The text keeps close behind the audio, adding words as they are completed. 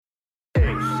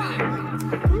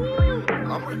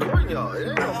I'm recording y'all. It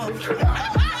ain't no picture.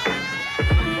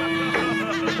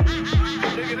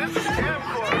 Nigga, this is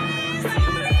camcorder.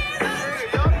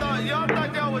 Nigga, y'all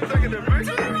thought y'all was taking the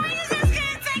picture?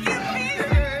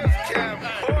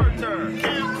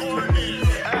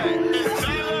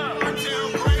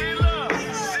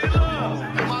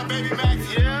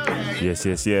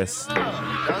 Yes.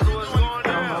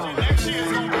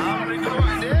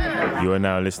 You are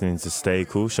now listening to Stay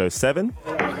Cool, show 7.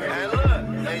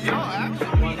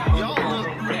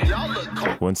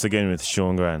 Once again with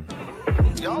Sean Gran.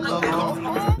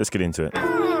 Let's get into it.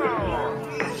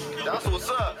 That's what's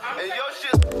up.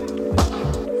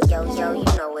 Yo, you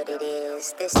know what it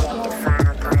is. This that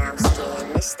divine brown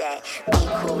skin. This that be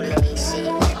Kool-Aid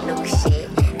shit, new shit.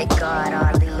 The God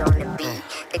Arlie on the beat.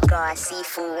 The God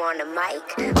Seafood on the mic.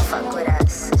 Fuck with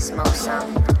us, smoke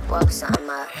something, blow something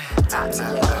up. Talk to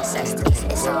your ancestors.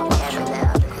 It's all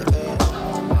parallel. You dig?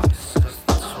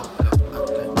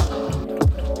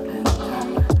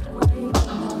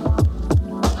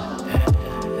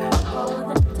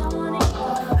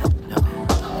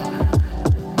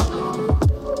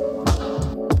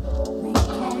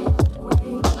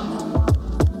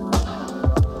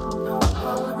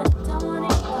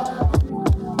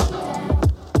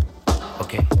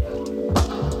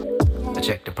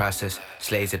 Process,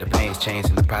 slaves of the pains, chains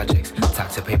in the projects.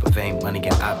 Toxic paper vein, money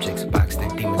and objects. Boxed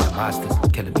in demons and monsters.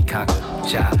 Killer be conquered.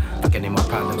 Shy, fuck any more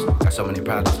problems. Got so many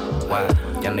problems. Why?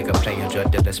 Young nigga playing,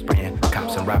 drug dealers spraying.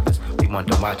 Cops and robbers, we want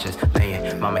them watches.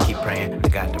 Laying, mama keep praying. They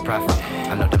got the prophet.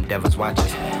 I know them devils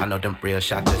watches. I know them real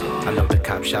shotters. I know the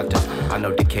cop shotters. I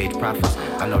know the cage prophets.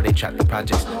 I know they trap the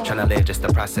projects. Tryna live just the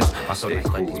process. My soul like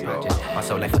fuck these projects. My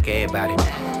soul like fuck everybody.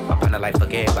 My partner like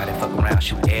fuck everybody. Fuck around,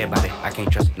 shoot everybody. I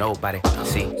can't trust nobody.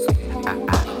 See, I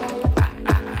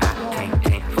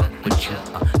can't fuck with you.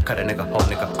 Cut a nigga, whole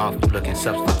nigga off, you looking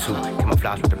substitute.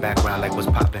 Camouflage with the background like what's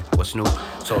poppin', what's new.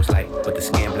 So it's like with the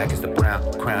skin black as the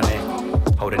brown, crown in.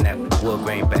 Holding that wood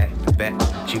grain back.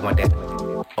 She want that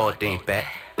all thing back.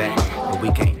 But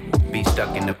we can't be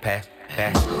stuck in the past.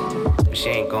 But she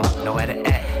ain't gon' know how to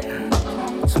act.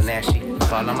 So now she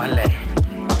fall on my lap.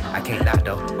 I can't lie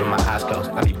though, with my eyes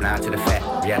closed, I be blind to the fact.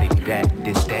 Reality that,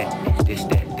 this that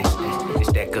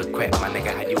good crap. My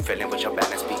nigga, how you feeling with your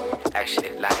balance beat?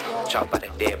 Actually like, chalk by the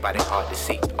dead body, hard to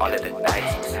see. All of the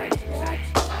nights.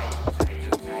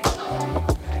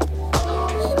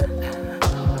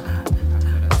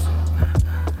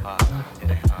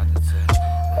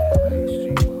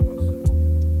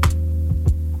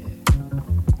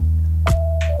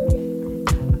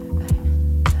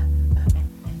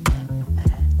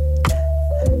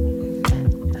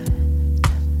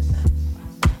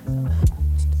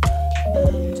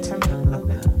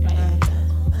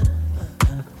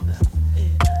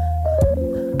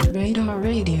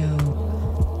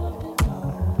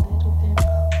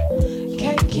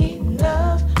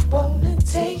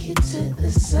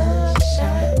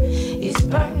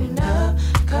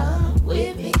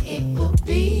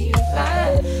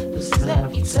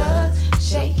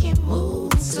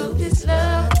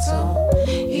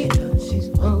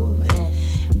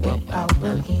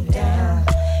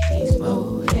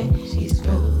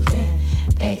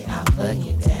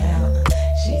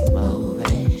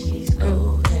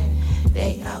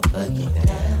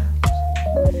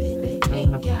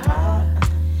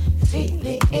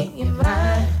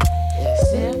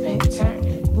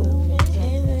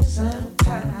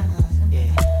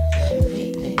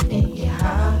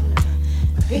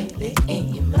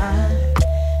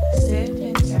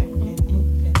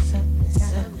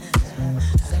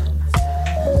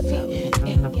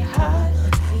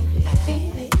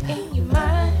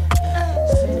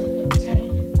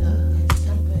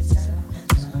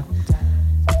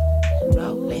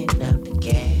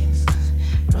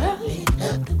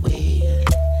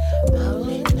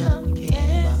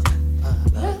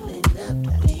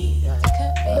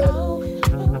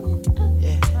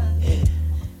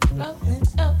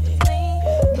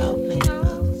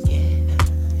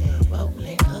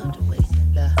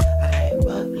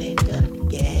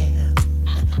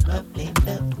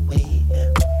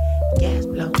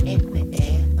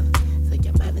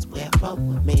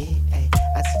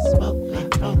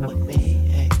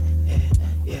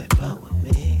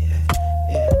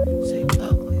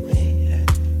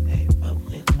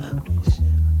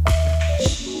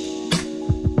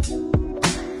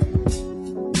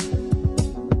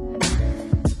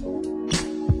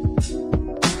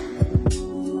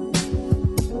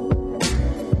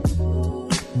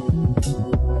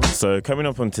 So coming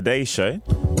up on today's show,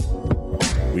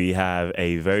 we have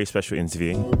a very special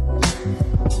interview.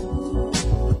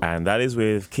 And that is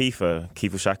with Kiefer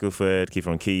Shackelford, Kiefer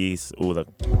on keys, all that,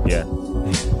 yeah.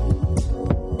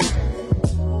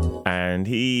 And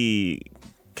he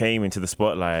came into the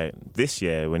spotlight this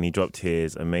year when he dropped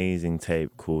his amazing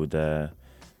tape called,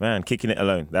 Kicking It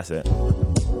Alone, that's it.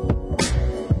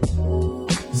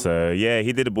 So yeah,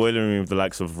 he did a boiler room with the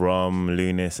likes of Rom,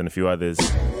 Lunis, and a few others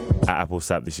at Apple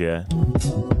Sap this year.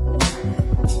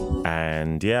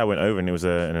 And yeah, I went over and it was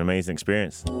an amazing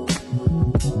experience.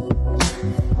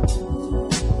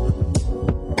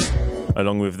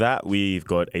 Along with that, we've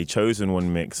got a Chosen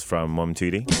One mix from Mom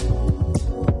Tudi.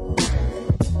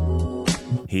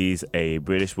 He's a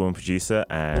British-born producer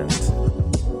and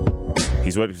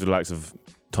he's worked with the likes of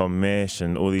Tom Misch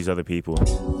and all these other people.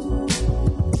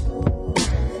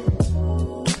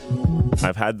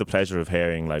 I've had the pleasure of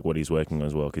hearing like what he's working on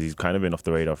as well, because he's kind of been off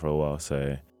the radar for a while,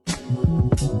 so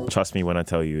trust me when I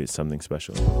tell you it's something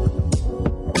special.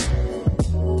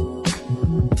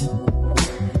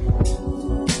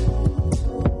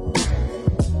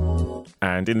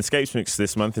 And in the Scapes mix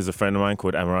this month is a friend of mine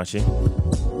called Amarachi.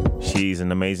 She's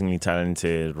an amazingly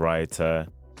talented writer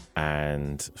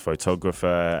and photographer,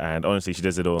 and honestly she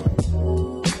does it all.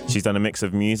 She's done a mix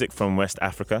of music from West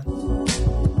Africa,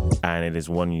 and it is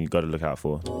one you got to look out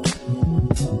for.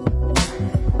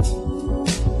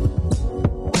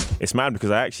 It's mad because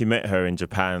I actually met her in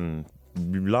Japan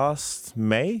last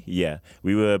May. Yeah,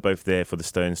 we were both there for the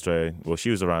Stones Throw. Well, she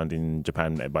was around in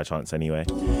Japan by chance anyway,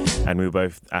 and we were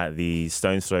both at the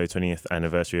Stones Throw 20th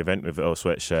anniversary event with Earl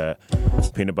Sweatshirt,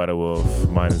 Peanut Butter Wolf,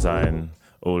 Mine Zion,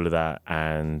 all of that.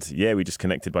 And yeah, we just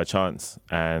connected by chance.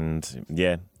 And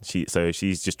yeah,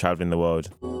 she's just traveling the world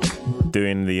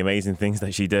doing the amazing things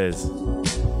that she does,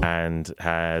 and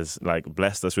has like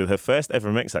blessed us with her first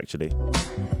ever mix actually.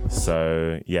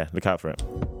 So yeah, look out for it.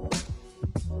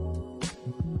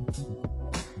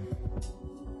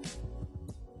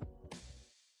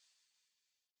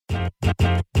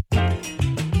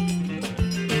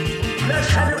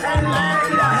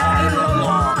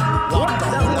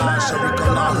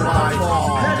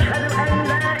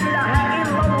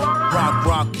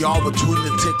 Y'all between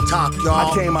the tick-tock, y'all.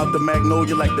 I came out the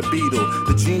magnolia like the beetle,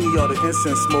 the genie or the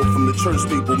incense smoke from the church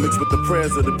steeple, mixed with the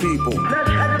prayers of the people.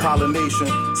 Pollination,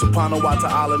 soprano wata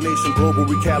nation, global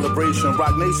recalibration.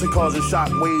 Rock Nation causing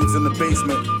shock waves in the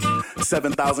basement.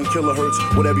 7,000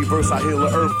 kilohertz, with every verse I heal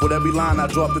the earth. With every line I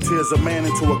drop the tears of man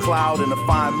into a cloud and a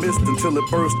fine mist until it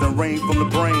burst and rain from the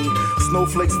brain.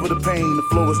 Snowflakes for the pain, the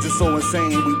flow is just so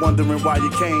insane. We wondering why you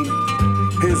came.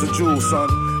 Here's a jewel, son.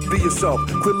 Be yourself,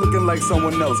 quit looking like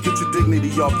someone else. Get your dignity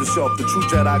off the shelf. The true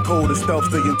Jedi code is stealth,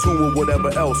 stay in tune with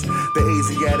whatever else. The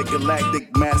Asiatic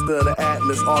galactic, master of the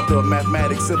Atlas, author of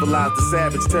mathematics, civilized the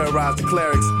savage, terrorized the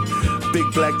clerics. Big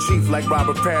black chief like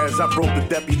Robert Parrish. I broke the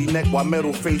deputy neck while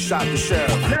metal face shot the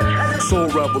sheriff.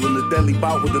 Soul rebel in the deadly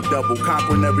bout with the devil,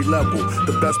 conquering every level.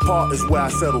 The best part is where I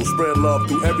settle, spread love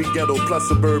through every ghetto plus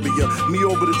suburbia. Me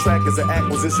over the track is an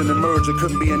acquisition and merger,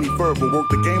 couldn't be any further. Work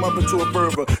the game up into a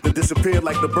fervor that disappeared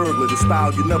like the burglar. The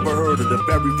style you never heard of, the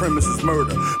very premise is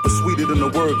murder, but sweeter than the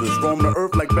worders. Roam the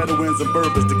earth like Bedouins and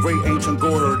Berbers, the great ancient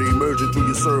gore herder emerging through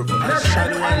your server.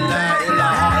 Ashhadu an la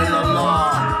ilaha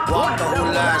illallah,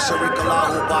 wahdahu la sharika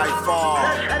lahu by far.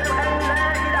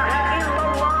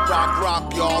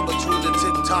 Rock, y'all, between the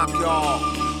tick-tock, y'all.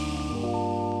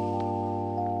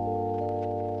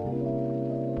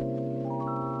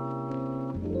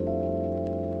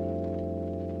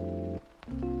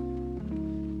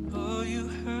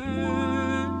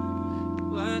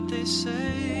 They say,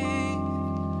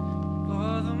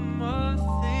 oh, the more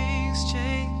things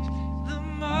change, the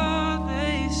more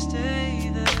they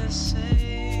stay the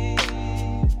same.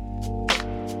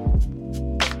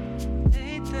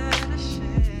 Ain't that a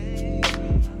shame?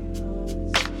 I know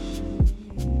it's a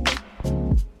shame.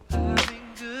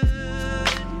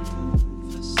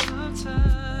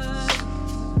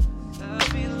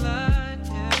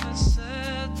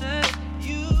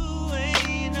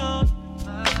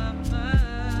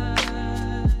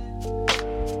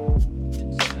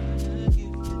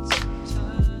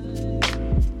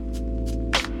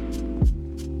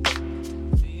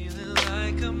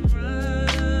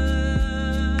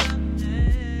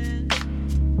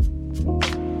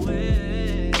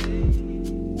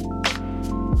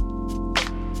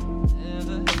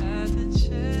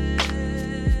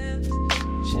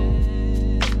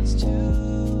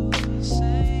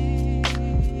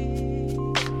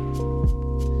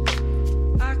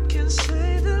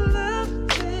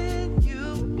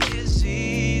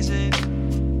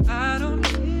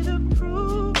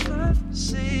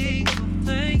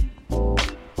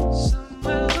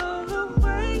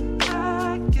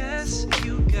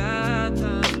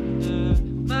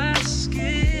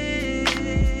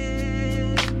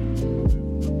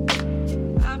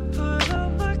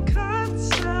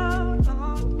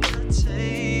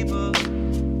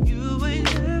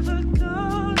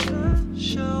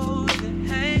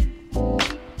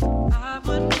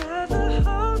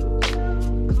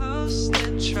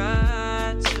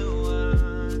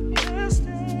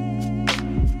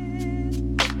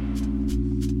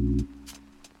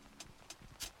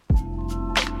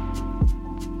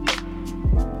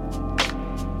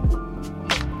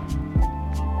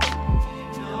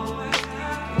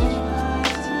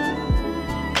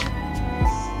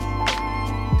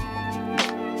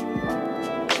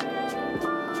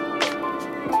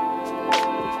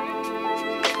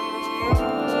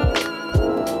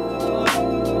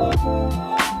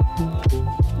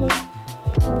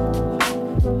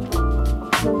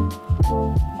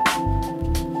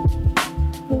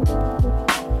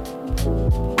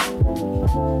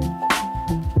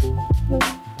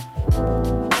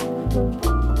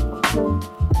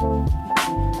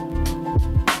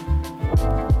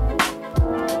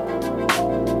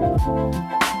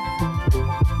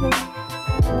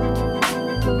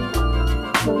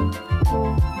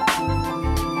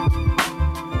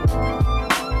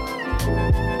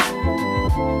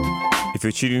 If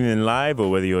you're tuning in live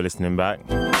or whether you're listening back,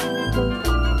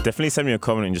 definitely send me a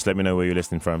comment and just let me know where you're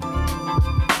listening from.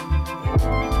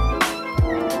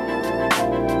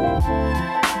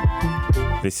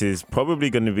 This is probably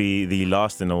going to be the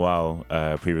last in a while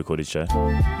pre-recorded show,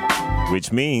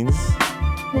 which means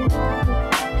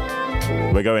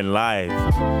we're going live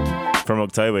from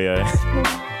October, yo.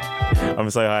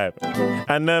 I'm so hyped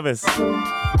and nervous,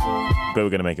 but we're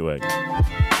going to make it work.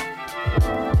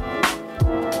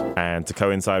 And to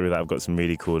coincide with that, I've got some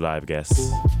really cool live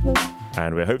guests,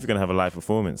 and we're hopefully going to have a live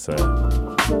performance. So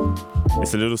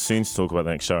it's a little soon to talk about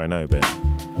the next show, I know, but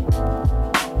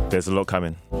there's a lot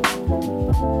coming.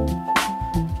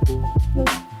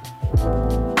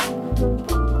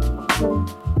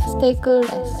 Stay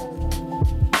clueless.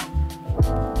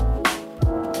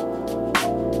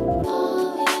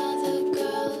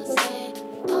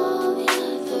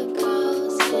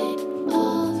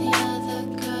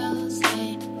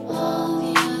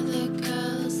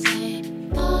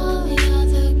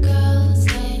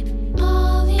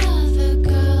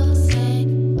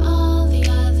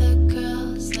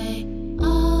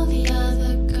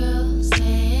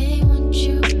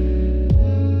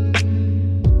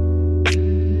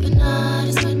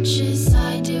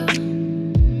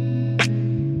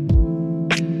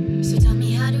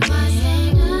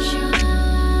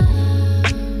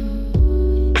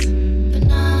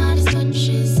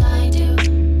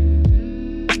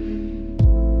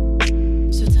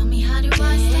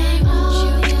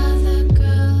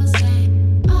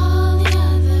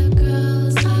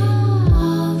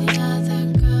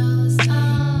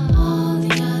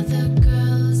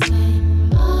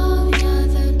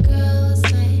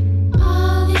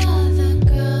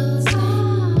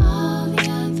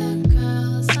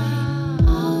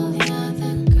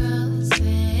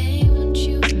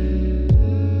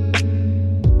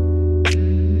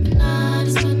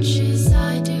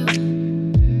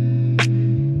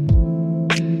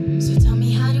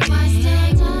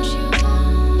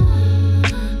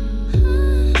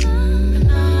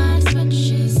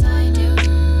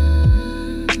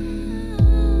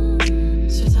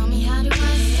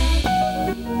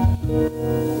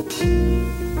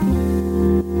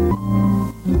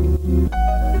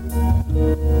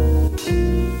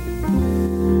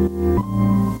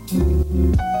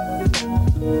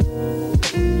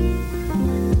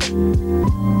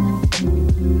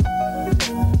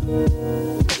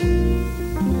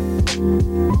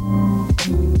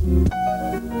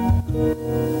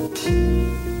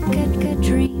 Good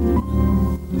dream.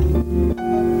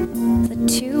 The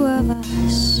two of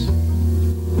us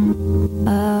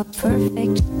are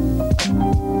perfect.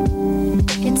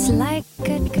 It's like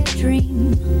a good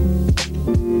dream.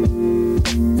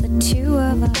 The two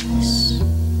of us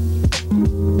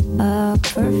are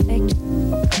perfect.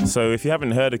 So if you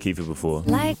haven't heard of Kiefer before,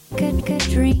 Like a good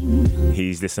dream.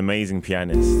 he's this amazing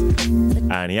pianist,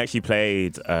 and he actually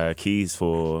played keys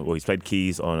he's played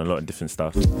keys on a lot of different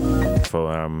stuff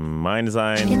for Mind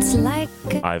Design, It's like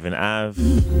a Ivan Av,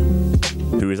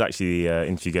 who was actually the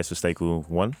interview guest for Stay Cool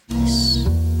 1.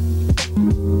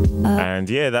 And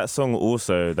yeah, that song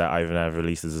also that Ivan Av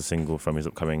released as a single from his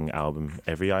upcoming album,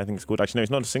 Every Eye, I think it's called. Actually, no,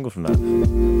 it's not a single from that.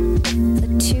 the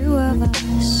two of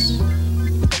us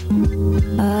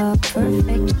are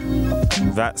perfect.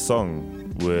 That song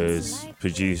was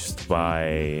produced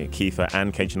by Kiefer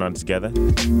and K-Tronada together,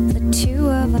 The two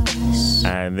of us.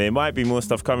 and there might be more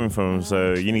stuff coming from him,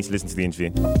 so you need to listen to the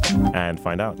interview and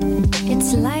find out.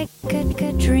 It's like a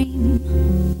good dream.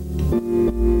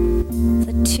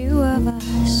 The two of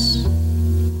us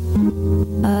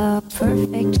are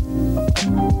perfect.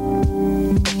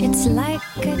 It's like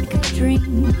a good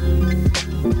dream.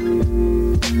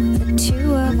 The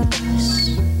two of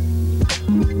us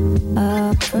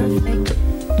are perfect.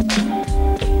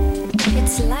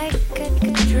 It's like a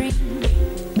good dream.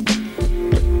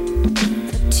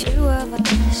 The two of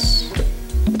us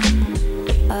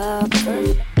are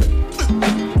perfect.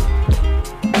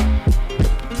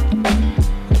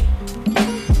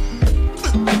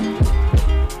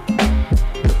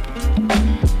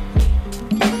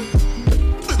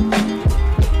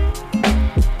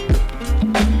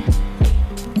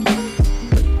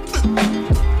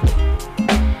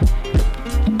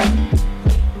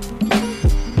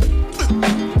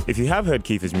 If you have heard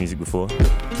Kiefer's music before,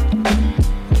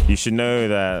 you should know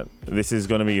that this is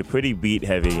going to be a pretty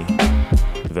beat-heavy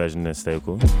version of Stay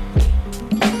Cool.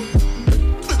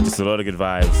 Just a lot of good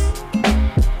vibes.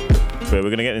 But we're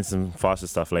going to get into some faster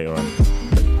stuff later on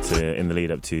in the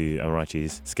lead up to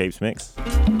Amarachi's Escapes mix.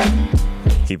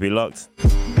 Keep it locked.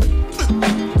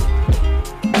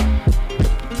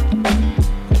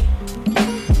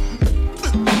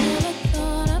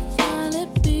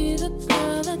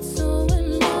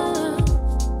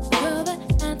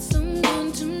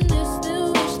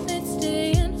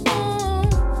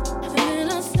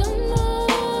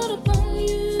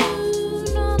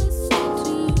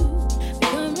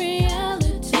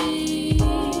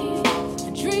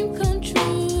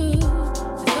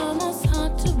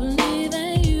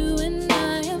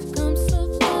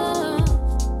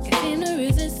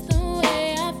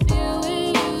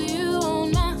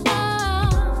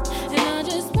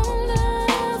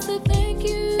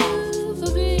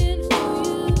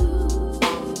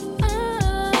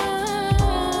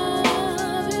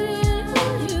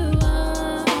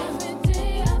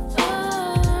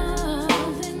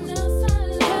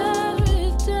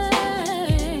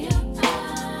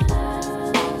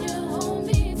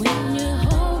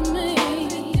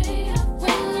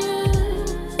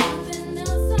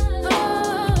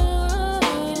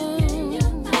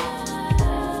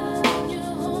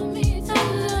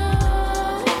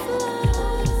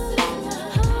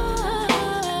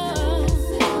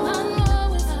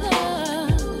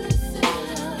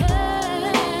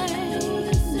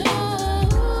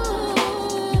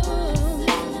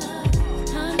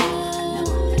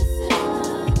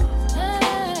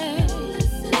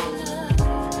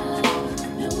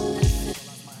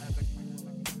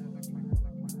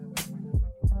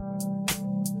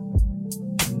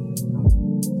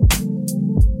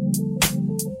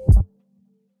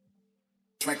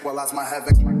 Tranquilize my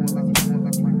havoc.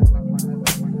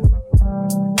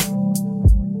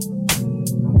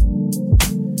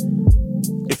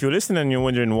 If you're listening and you're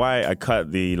wondering why I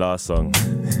cut the last song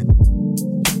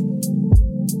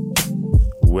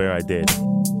where I did,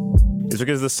 it's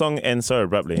because the song ends so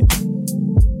abruptly.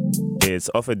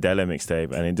 It's off a Della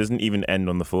mixtape and it doesn't even end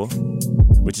on the 4,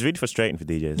 which is really frustrating for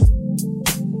DJs.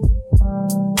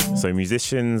 So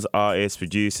musicians, artists,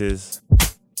 producers,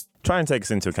 try and take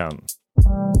us into account.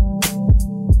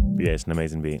 But yeah, it's an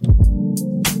amazing beat.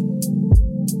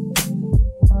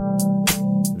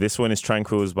 This one is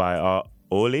Tranquils by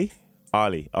Ali,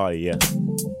 yeah.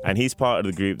 And he's part of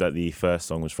the group that the first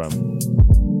song was from.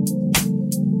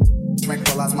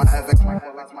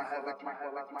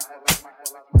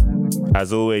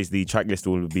 As always, the track list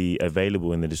will be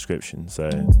available in the description, so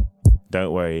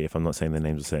don't worry if I'm not saying the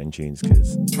names of certain tunes,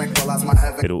 because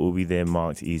it'll all be there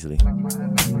marked easily.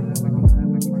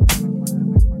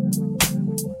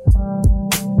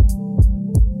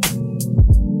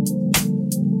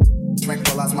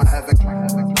 Tranquilize my havoc.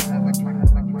 Tranquilize my havoc.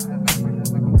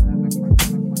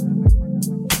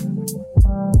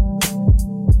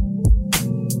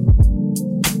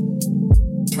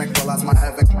 Tranquilize my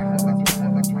havoc.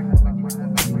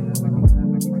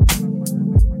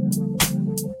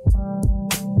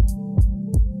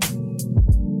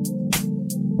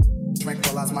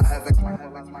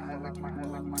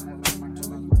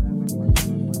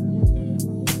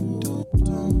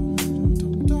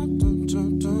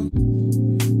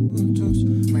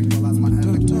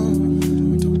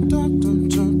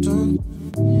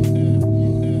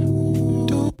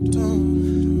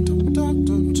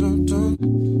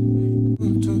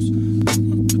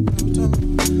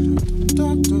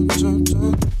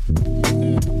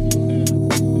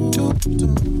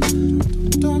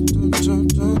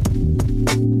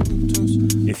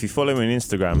 If you follow me on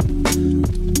Instagram,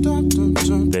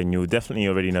 then you'll definitely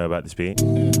already know about this beat.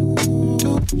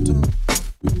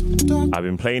 I've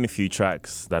been playing a few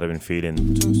tracks that I've been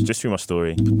feeling just through my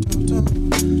story,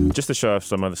 just to show off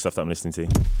some other stuff that I'm listening to.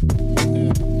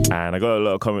 And I got a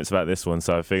lot of comments about this one,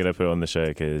 so I figured I'd put it on the show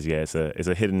because, yeah, it's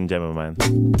a hidden gem of mine.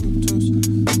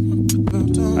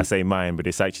 I say mine, but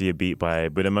it's actually a beat by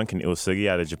Buddha Monk and Ilsugi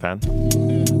out of Japan.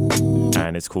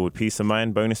 And it's called Peace of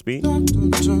Mind bonus beat.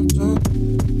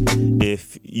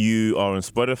 If you are on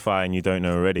Spotify and you don't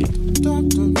know already,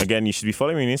 again, you should be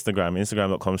following me on Instagram,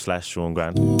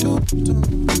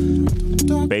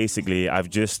 instagram.com/SeanGrant. Basically, I've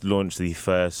just launched the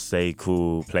first Say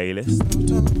Cool playlist,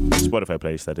 Spotify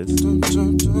playlist that is.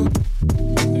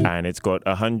 And it's got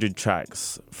 100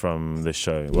 tracks from the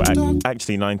show. Well,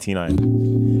 actually 99.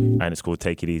 And it's called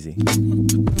Take It Easy.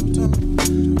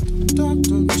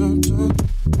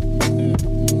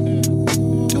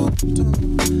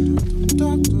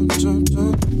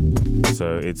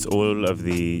 So it's all of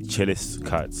the chillest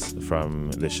cuts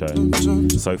from the show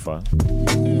so far.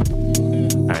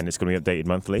 And it's going to be updated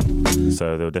monthly.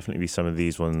 So there'll definitely be some of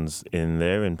these ones in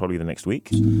there in probably the next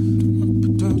week.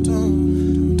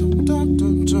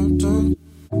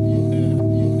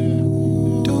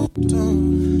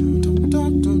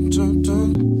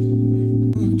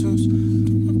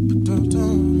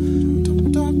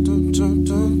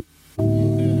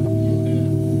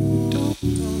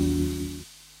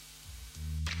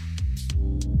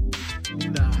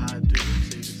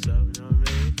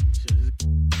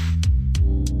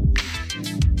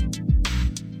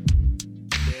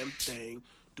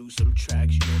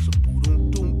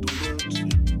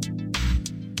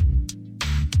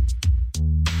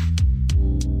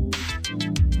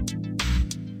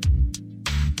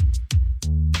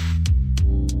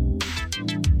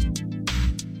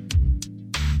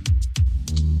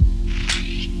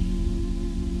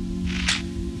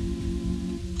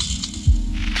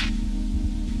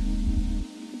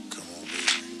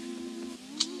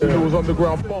 It was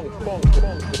underground funk.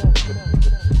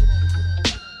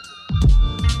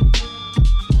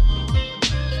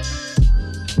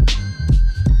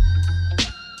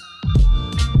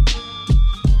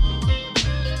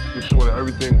 You saw that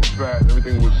everything was fat,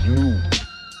 everything was new.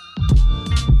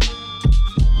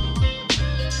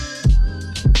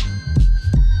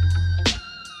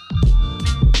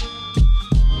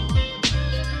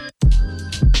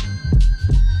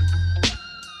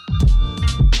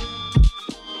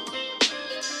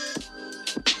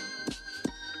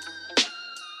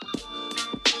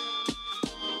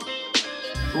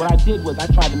 What I did was I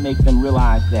tried to make them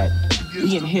realize that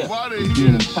being hip is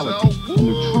being intelligent, and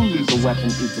the true lethal weapon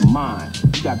is the mind.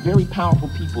 You got very powerful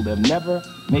people that have never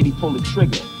maybe pulled a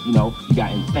trigger, You know, you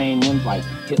got insane ones like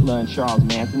Hitler and Charles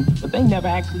Manson, but they never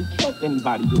actually killed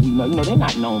anybody that we know. You know, they're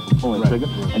not known for pulling trigger.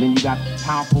 And then you got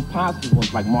powerful, positive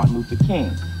ones like Martin Luther King,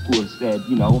 who have said,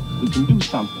 you know, we can do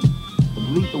something. The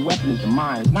lethal weapon is the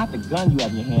mind. It's not the gun you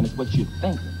have in your hand, it's what you're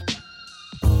thinking.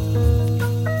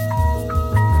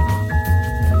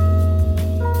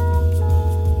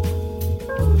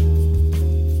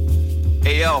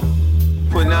 Hey yo,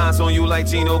 putting eyes on you like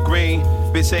Gino Green.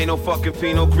 Bitch ain't no fucking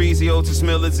Pinot Grigio, just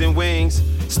Millers and wings.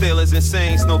 Steelers and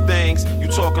Saints, no thanks. You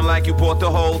talking like you bought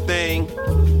the whole thing.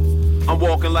 I'm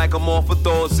walking like I'm off a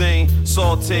Thorazine.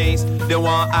 Saltines, then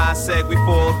one I seg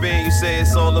before a bean. You say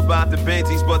it's all about the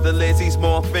Benjis, but the Lizzie's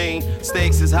morphine.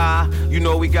 Stakes is high, you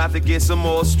know we got to get some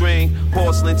more string.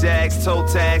 Porcelain jags, toe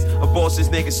tags, abortions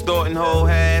niggas snorting whole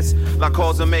hats. Like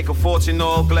cause to make a fortune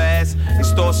all glass.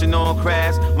 Extortion on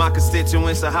crabs. My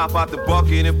constituents will hop out the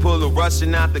bucket and pull a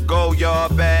Russian out the gold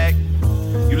yard bag.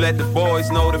 You let the boys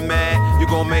know the mad. You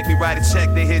gon' make me write a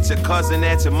check to hit your cousin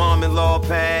at your mom-in-law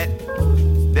pad.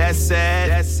 That's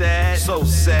sad, so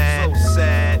sad, so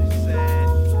sad.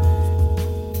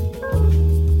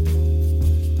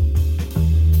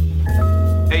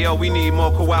 Hey yo, we need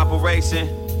more cooperation.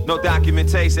 No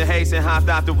documentation, hasten, hopped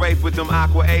out the rape with them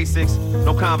aqua Asics.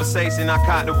 No conversation, I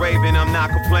caught the raving, I'm not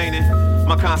complaining.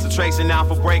 My concentration now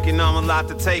for breaking, I'm a lot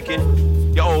to taking.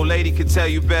 Your old lady can tell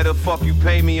you better, fuck you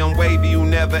pay me, I'm wavy, you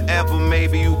never ever,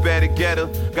 maybe you better get her.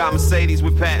 Got Mercedes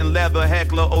with patent leather,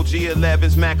 heckler, OG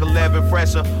 11s, Mac 11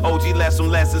 fresher. OG left some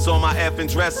lessons on my effing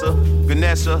dresser.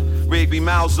 Ganesha, Rigby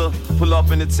Mauser, pull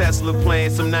up in the Tesla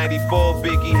playing some 94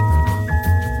 Biggie.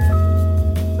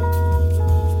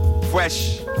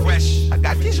 Fresh, I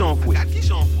got these on for you.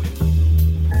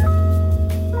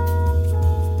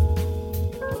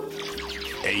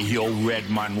 Hey yo,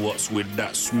 Redman, what's with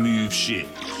that smooth shit?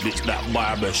 This that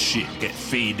barber shit, get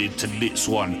faded to this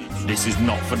one. This is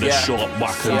not for the short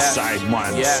back and side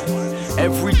minds.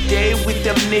 Every day with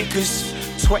them niggas,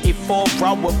 24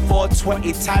 hour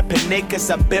 420 type of niggas.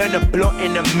 I burn a blunt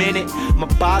in a minute. My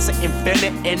bars are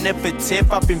infinite,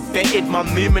 innovative. I've invented my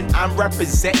movement. I'm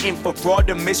representing for all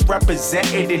the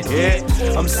misrepresented in here.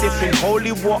 I'm sipping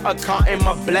holy water, counting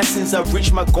my blessings. I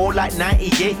reach my goal like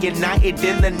 98, united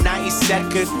in the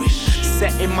 92nd.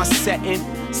 Setting my setting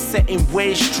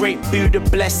way straight through the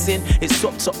blessing. It's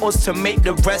up to us to make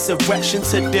the resurrection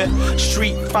to the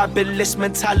street. Fabulous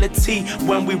mentality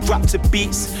when we rap to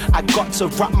beats. I got to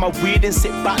rap my weed and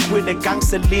sit back with a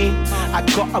gangster lean. I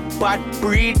got a bad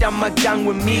breed and my gang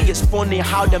with me. It's funny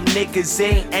how them niggas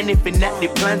ain't anything that they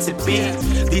plan to be.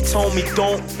 They told me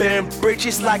don't burn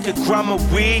bridges like a gram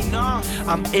of weed.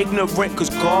 I'm ignorant cause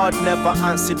God never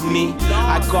answered me.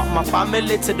 I got my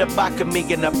family to the back of me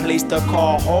in a place to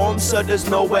call home, so there's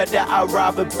nowhere that I'd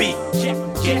rather be.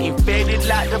 Getting faded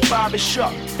like the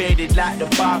barbershop, faded like the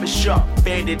barbershop,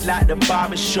 faded like the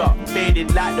barbershop,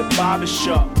 faded like the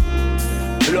barbershop.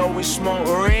 Blowing smoke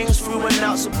rings through an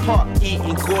ounce of pot,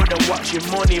 eating good and watching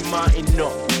money mounting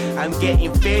up. I'm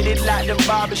getting faded like the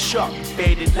barbershop,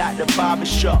 faded like the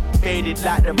barbershop, faded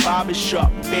like the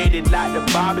barbershop, faded like the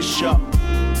barbershop.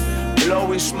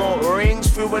 Blowing smoke rings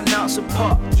through an ounce of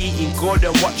pot, eating good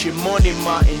and watching money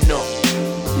mounting up.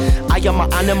 I am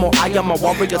an animal, I am a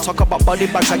warrior. Talk about body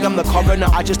bags, I am the coroner.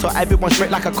 I just tell everyone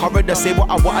straight like a corridor. Say what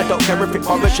I want, I don't care if it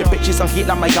forage. Your bitches on heat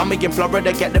like Miami in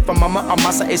Florida. Get it from mama or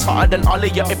massa, it's hotter than all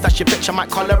of you. If that's your bitch, I might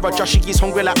call her. Joshie is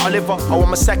hungry like Oliver. I want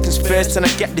my seconds first and I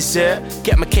get dessert.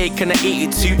 Get my cake and I eat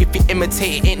it too. If you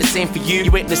imitate it, ain't the same for you.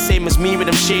 You ain't the same as me with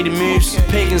them shady moves.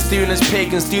 Pagans doing as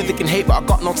pagans do, they can hate, but I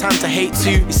got no time to hate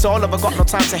too. It's all of I got no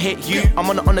time to hate you. I'm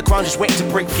on the underground just waiting to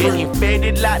break through. Getting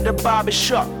faded like the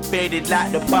barbershop, faded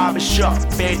like the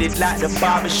barbershop, faded like the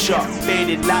barbershop,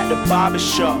 faded like the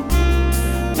barbershop.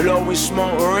 Blowing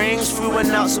smoke rings through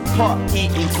an ounce of pot,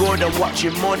 eating good and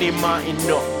watching money mounting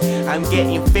up. I'm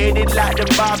getting faded like the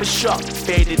barbershop,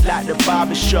 faded like the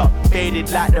barbershop, faded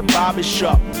like the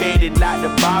barbershop, faded like the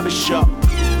barbershop.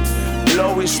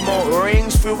 Blowing smoke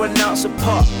rings through an ounce of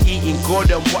pot, eating good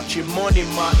and watching money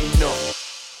mounting up.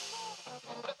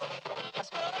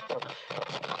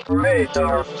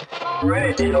 Radio.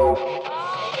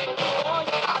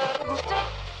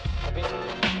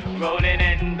 Rolling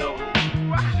endo,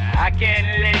 I can't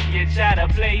let you try to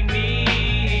play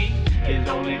me. There's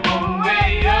only one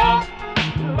way up,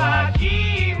 so I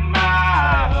keep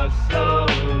my hustle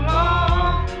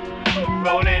on.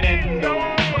 Rolling endo,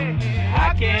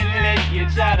 I can't let you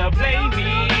try to play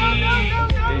me.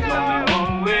 There's only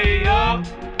one way up,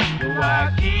 so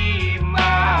I keep my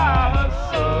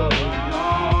hustle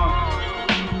on.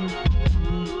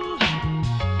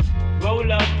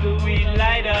 Roll up the weed,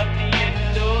 light up the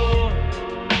endo.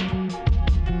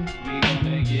 We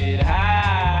gonna get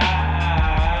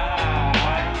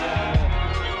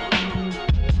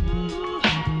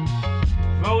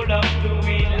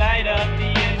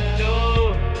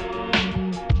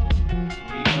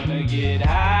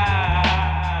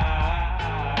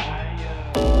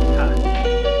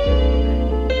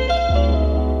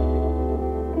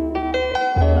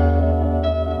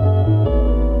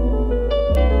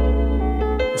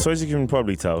So as you can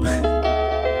probably tell,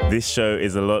 this show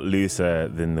is a lot looser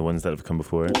than the ones that have come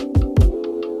before it.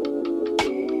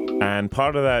 And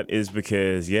part of that is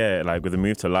because, like with the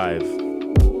move to live,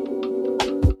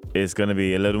 it's going to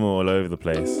be a little more all over the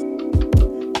place.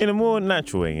 In a more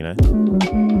natural way, you know?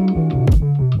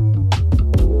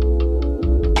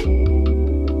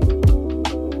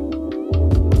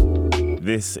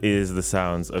 This is the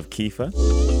sounds of Kiefer.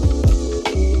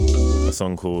 A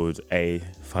song called A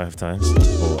 5 times.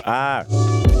 Or Ah.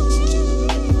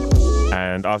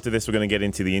 And after this, we're going to get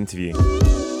into the interview.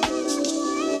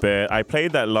 But I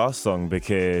played that last song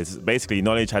because basically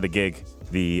Knowledge had a gig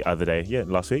the other day,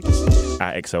 last week,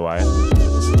 at XOI.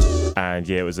 And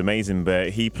it was amazing. But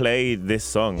he played this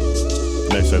song.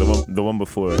 No, sorry, the one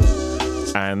before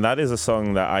it. And that is a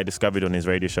song that I discovered on his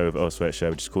radio show with Earl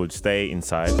Sweatshirt, which is called Stay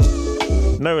Inside.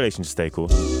 No relation to Stay Cool.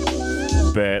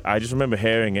 But I just remember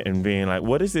hearing it and being like,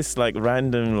 what is this like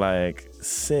random, like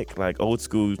sick, like old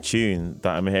school tune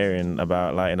that I'm hearing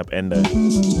about lighting up Endo?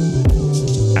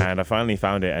 And I finally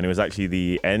found it, and it was actually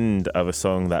the end of a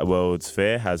song that World's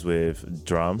Fair has with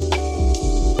Drum.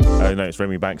 Oh no, it's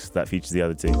Remy Banks that features the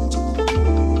other two.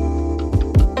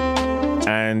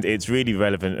 And it's really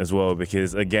relevant as well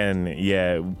because, again,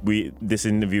 this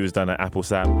interview was done at Apple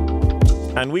Sap,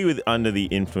 and we were under the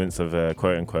influence of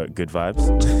quote-unquote good vibes.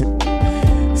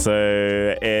 So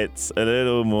it's a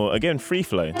little more, again, free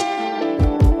flow.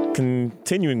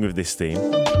 Continuing with this theme.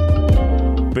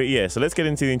 But so let's get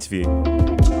into the interview.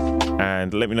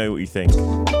 And let me know what you think.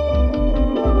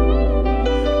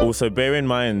 Also, bear in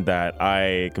mind that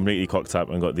I completely cocked up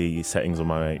and got the settings on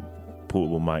my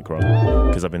portable mic wrong,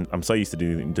 because I'm so used to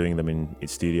doing them in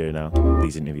studio now,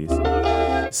 these interviews.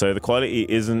 So the quality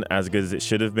isn't as good as it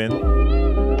should have been.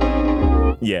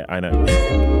 Yeah, I know.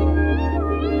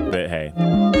 But hey,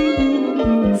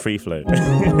 free flow.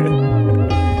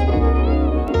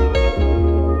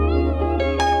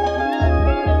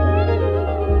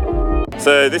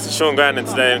 So this is Sean Grant, and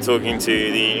today I'm talking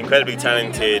to the incredibly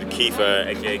talented Kiefer,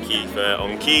 aka Kiefer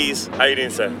on keys. How are you doing,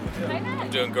 sir? I'm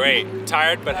doing great.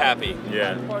 Tired but happy.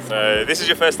 Yeah. So this is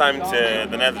your first time to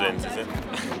the Netherlands, is it?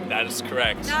 That is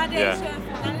correct. Yeah.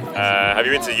 Have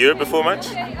you been to Europe before much?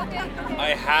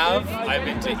 I have. I've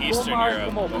been to Eastern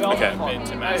Europe. Okay. I've been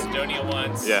to Macedonia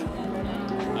once. Yeah.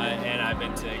 And I've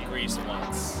been to Greece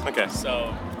once. Okay.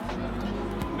 So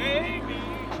maybe,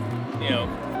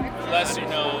 lesser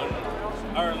known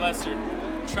or lesser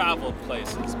traveled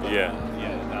places. But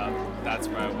that's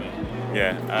where I went.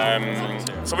 Yeah.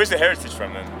 So where's the heritage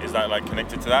from then? Is that like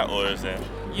connected to that, or is it?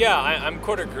 Yeah, I'm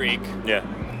quarter Greek. Yeah.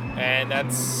 And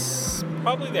that's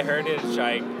probably the heritage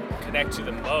I connect to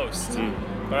the most.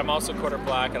 But I'm also quarter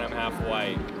black and I'm half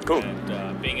white. Cool.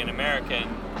 And being an American,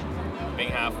 being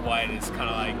half white is kind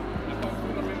of like,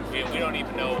 we don't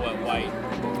even know what white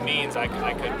means. I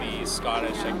could be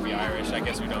Scottish, I could be Irish, I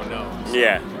guess we don't know. So,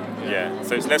 yeah.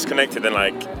 So it's less connected than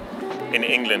like in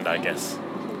England, I guess.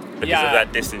 Because of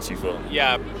that distance you feel.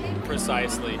 Yeah,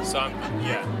 precisely. So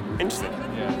Interesting.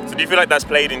 Yeah. So do you feel like that's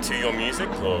played into your music,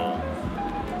 or?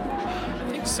 I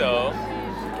think so.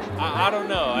 I don't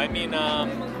know. I mean,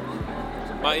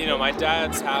 my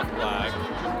dad's half black,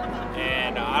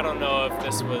 and I don't know if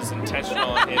this was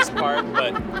intentional on his part,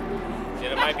 but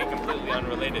it might be completely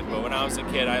unrelated. But when I was a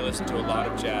kid, I listened to a lot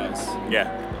of jazz.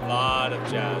 Yeah. A lot of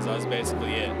jazz. That was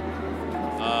basically it.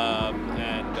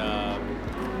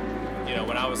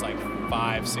 When I was like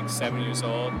 5, 6, 7 years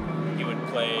old, he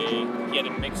had a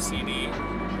mixed CD,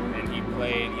 and he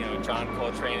played, John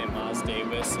Coltrane and Miles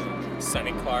Davis, and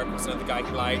Sonny Clark was another guy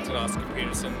he liked, and Oscar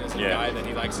Peterson is a guy that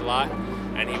he likes a lot,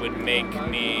 and he would make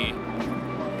me,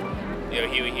 we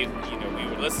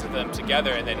would listen to them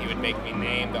together, and then he would make me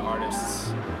name the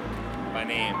artists by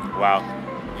name. Wow.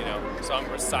 So I'm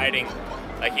reciting,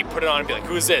 like he put it on and be like,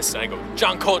 who's this? And I go,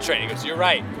 John Coltrane. He goes, you're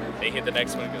right. Then he hit the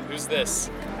next one and goes, who's this?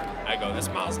 I go, that's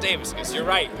Miles Davis. He goes, you're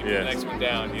right. And the next one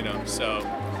down, So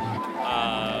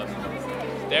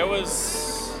there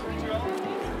was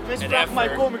an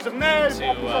effort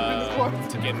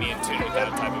to get me in tune with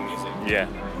that type of music. Yeah.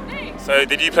 So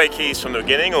did you play keys from the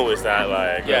beginning, or was that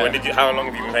like, how long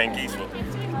have you been playing keys for?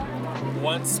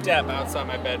 One step outside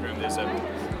my bedroom, there's a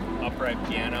upright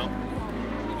piano,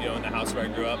 in the house where I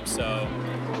grew up, so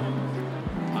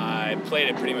I played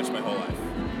it pretty much my whole life.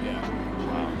 Yeah.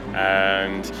 Wow.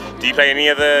 And do you play any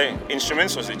other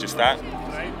instruments, or is it just that?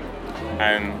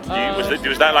 And was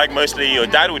that like mostly your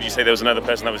dad, or would you say there was another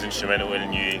person that was instrumental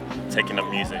in you taking up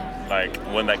music, like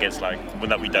one that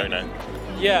we don't know?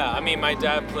 Yeah, I mean, my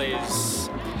dad plays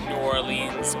New New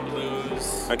Orleans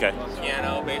blues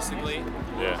piano, basically.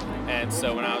 Yeah. And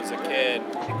so when I was a kid,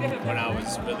 when I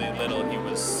was really little, he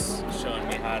was showing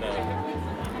me how to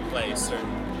play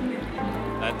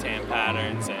certain left-hand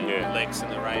patterns and licks in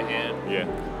the right hand. Yeah.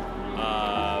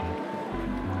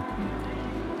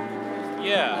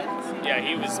 Yeah,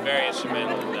 he was very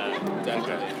instrumental in that,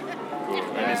 definitely.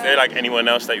 And is there like anyone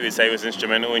else that you would say was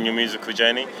instrumental in your musical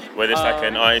journey? Whether it's like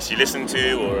an artist you listen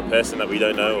to or a person that we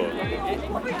don't know? Or...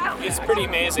 It's pretty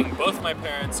amazing. Both my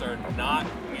parents are not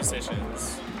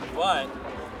musicians, but,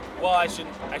 well, I should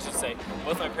say,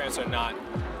 both my parents are not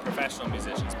professional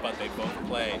musicians, but they both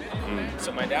play.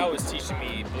 So my dad was teaching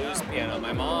me blues piano.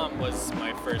 My mom was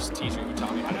my first teacher who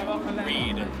taught me how to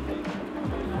read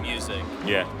music.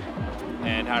 Yeah.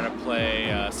 And how to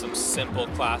play some simple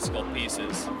classical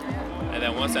pieces. And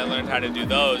then once I learned how to do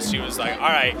those, she was like, all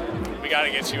right, we got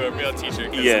to get you a real teacher.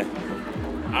 Yeah.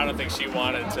 I don't think she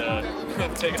wanted to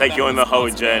take you on the whole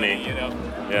journey. You know?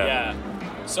 Yeah.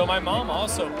 So my mom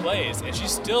also plays, and she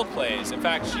still plays. In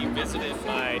fact, she visited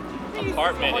my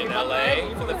apartment in LA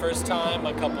for the first time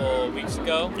a couple weeks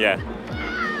ago. Yeah.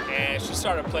 And she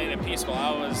started playing a piece while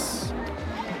I was,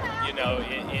 you know,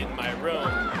 in my room.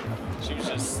 She was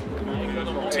just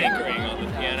tinkering on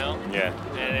the piano. Yeah.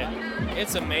 And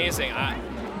it's amazing.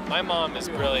 My mom is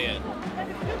brilliant.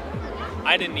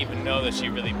 I didn't even know that she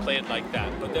really played like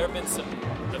that, but there have been some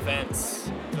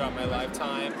events throughout my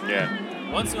lifetime.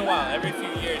 Yeah. Once in a while, every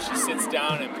few years, she sits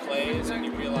down and plays, and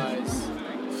you realize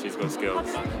she's got skills.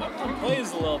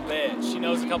 Plays a little bit. She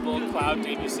knows a couple of Cloud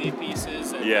Debussy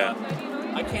pieces. And,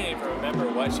 I can't even remember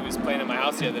what she was playing in my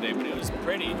house the other day, but it was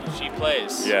pretty. She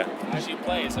plays. Yeah. She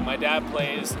plays, and my dad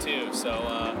plays too. So,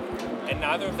 and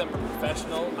neither of them are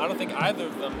professional. I don't think either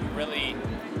of them really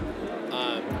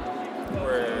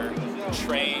were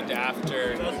trained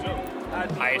after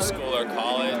high school or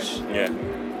college. Yeah.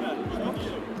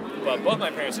 But both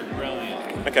my parents are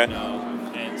brilliant. Okay. You know,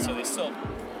 and so they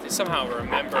somehow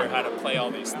remember how to play all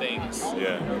these things.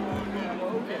 Yeah.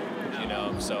 You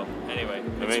know, so anyway,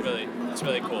 it's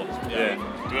really cool. Yeah.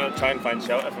 Do you want to try and find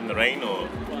shelter from the rain, or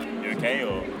you okay,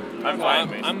 or? I'm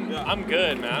fine. I'm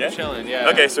good, man. I'm chilling. Yeah.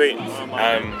 Okay, sweet.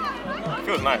 It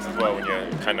feels nice as well when you're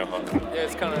kind of hot. Yeah,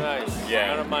 it's kind of nice.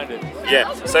 Yeah. I don't mind it.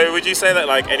 Yeah. So would you say that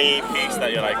like any piece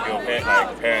that your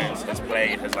parents has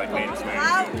played has like been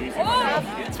inspired? Do you think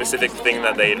like a specific thing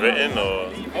that they'd written,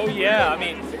 or? Oh yeah, I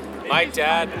mean, my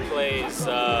dad plays.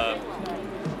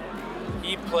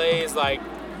 He plays like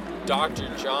Dr.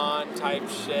 John type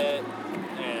shit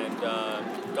and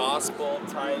gospel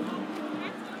type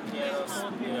pianos,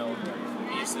 you know,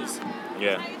 pieces.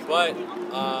 Yeah. But he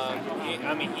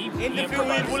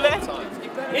improvises all the time.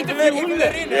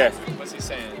 Yeah. What's he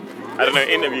saying? I don't know.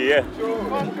 Interview. Yeah.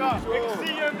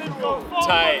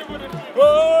 Tight.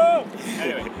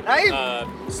 Anyway.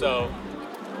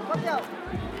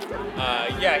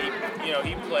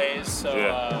 He plays. So.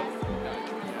 Yeah.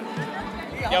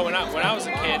 When I was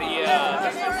a kid,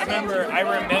 I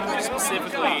remember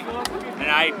specifically,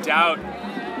 and I doubt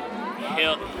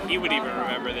he would even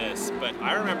remember this, but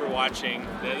I remember watching,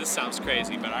 this sounds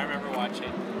crazy, but I remember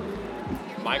watching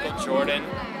Michael Jordan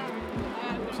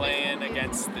playing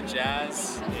against the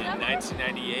Jazz in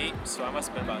 1998, so I must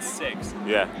have been about 6.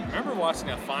 Yeah. I remember watching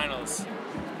the finals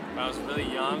when I was really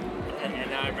young,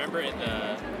 and I remember in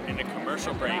the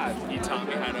commercial break, he taught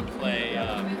me how to play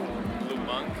Blue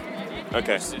Monk.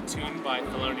 Okay. Which is a tune by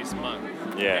Thelonious Monk.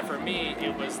 Yeah. And for me,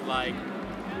 it was like,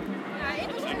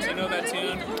 do you know that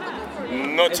tune?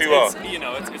 Not too well. You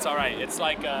know, it's all right. It's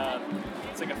like a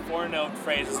 4-note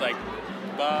phrase. It's like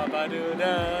ba ba doo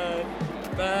da,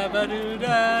 ba ba doo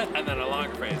da, and then a long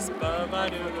phrase ba ba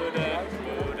doo doo da,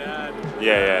 doo da.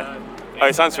 Yeah. Oh,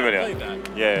 it sounds familiar. I played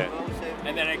that. Yeah.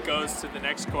 And then it goes to the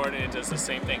next chord and it does the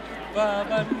same thing. Ba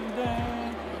ba doo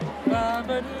da, ba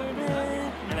ba doo da,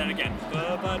 and then again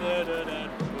ba ba doo da da,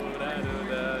 doo da doo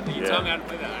da. You taught me how to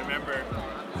play that. I remember.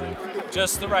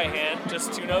 Just the right hand,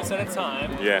 just 2 notes at a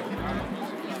time. Yeah.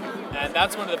 And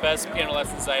that's one of the best piano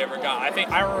lessons I ever got.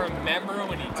 I remember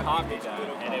when he taught me that,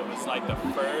 and it was like the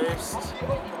first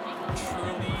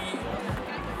truly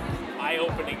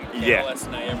eye-opening piano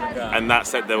lesson I ever got. And that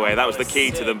set the way. That was the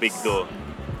key to the big door.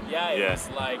 Yeah, it was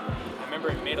like, I remember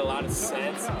it made a lot of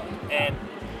sense, and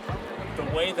the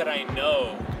way that I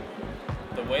know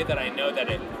that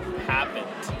it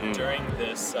happened during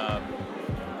this.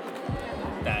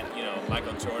 That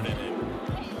Michael Jordan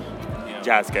and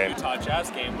Jazz game. Utah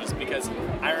Jazz game was because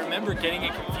I remember getting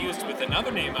it confused with another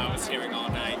name I was hearing all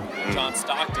night, John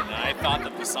Stockton, and I thought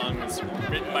that the song was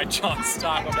written by John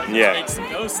Stockton, which makes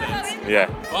no sense. Yeah.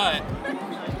 But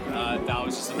that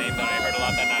was just a name that I heard a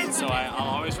lot that night. So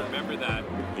I'll always remember that.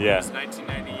 Yeah. It was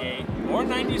 1998 or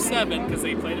 97 because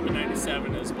they played him in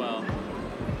 97 as well.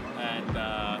 And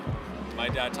my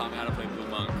dad taught me how to play Blue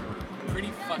Monk.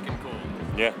 Pretty fucking cool.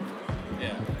 Yeah.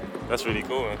 Yeah. That's really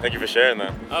cool. Thank you for sharing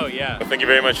that. Oh, yeah. Well, thank you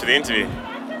very much for the interview.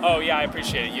 Oh, yeah, I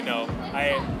appreciate it. You know,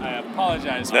 I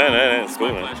apologize. No, it's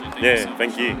cool, man. Pleasure.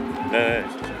 Thank you. No,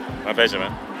 my pleasure,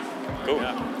 man. Cool.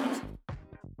 Yeah.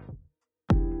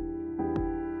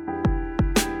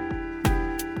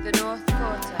 The North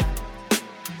Quarter.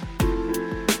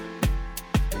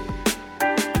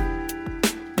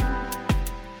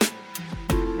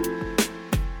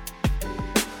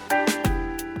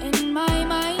 In my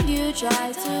mind, you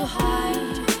try to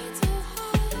hide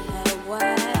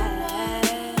away.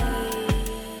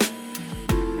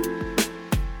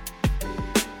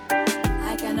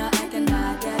 I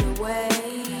cannot get away.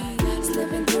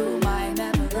 Slipping through my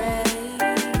memory.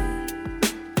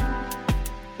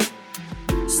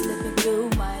 Slipping through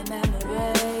my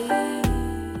memory.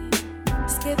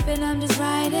 Skipping, I'm just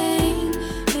riding.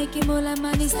 Making moolah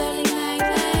money, sterling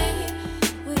nightly.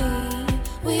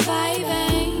 We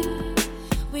vibing.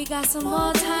 We got some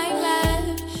more time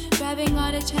left. Grabbing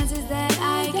all the chances that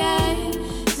I get.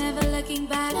 Never looking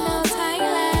back, no time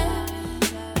left.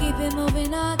 Keep it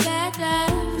moving or get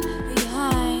left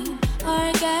behind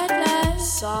or get left.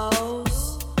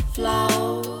 Souls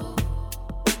flow.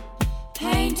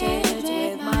 Painted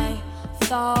with my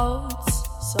thoughts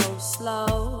so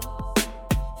slow.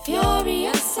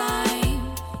 Furious,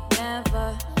 I'm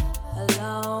never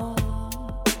alone.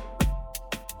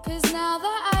 'Cause now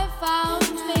that I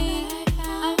found me,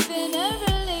 I'm finna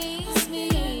release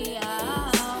me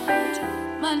out.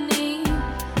 Money,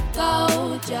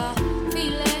 gold, yeah,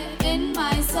 feel it in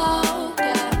my soul,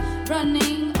 yeah.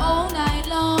 Running all night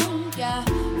long, yeah,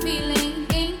 feeling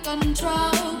in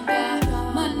control, yeah.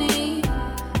 Money,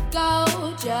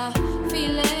 gold, yeah,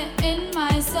 feel it in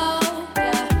my soul,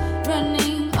 yeah.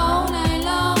 Running all night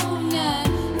long, yeah,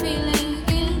 feeling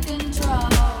in control.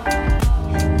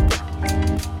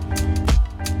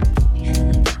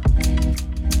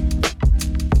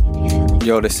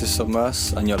 Yo, this is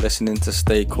Submerse, and you're listening to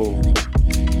Stay Cool.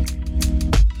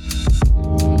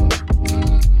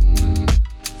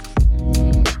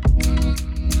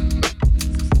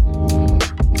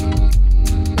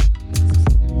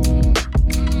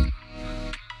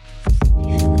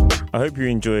 I hope you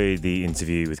enjoyed the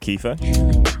interview with Kiefer.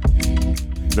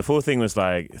 The full thing was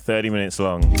like 30 minutes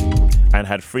long and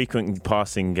had frequent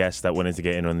passing guests that wanted to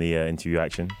get in on the interview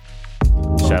action.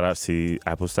 Shout outs to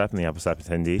Apple Staff and the Apple Staff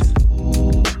attendees.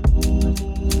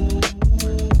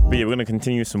 But yeah, we're going to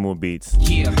continue with some more beats.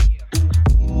 Yeah.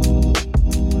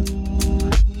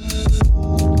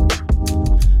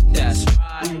 That's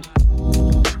right.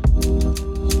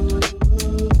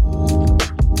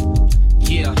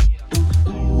 Yeah.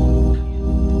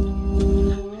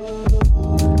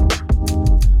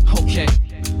 Okay.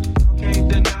 Can't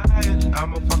deny it.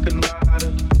 I'm a fucking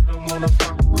rider. Don't wanna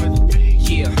fuck with me.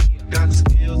 Yeah. Got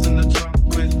skills in the trunk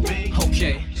with me.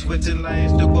 Okay. Switching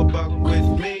lanes to a buck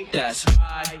with me. That's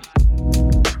right.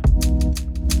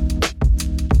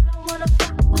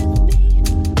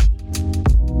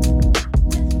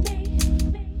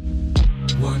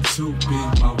 One, two, be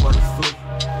my waifu.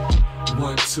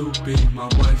 1, 2, be my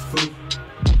waifu.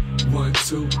 1,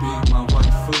 2, be my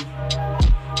waifu.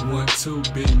 1, 2,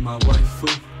 be my waifu.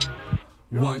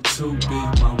 1, 2, be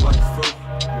my waifu.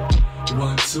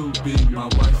 1, 2, be my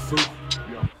waifu.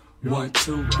 1,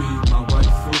 2, be my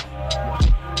waifu.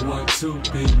 1, 2,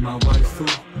 be my waifu.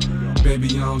 Baby,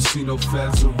 I don't see no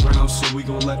fads around, so we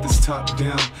gon' let this top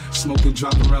down. Smoke and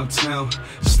drop around town.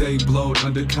 Stay blowed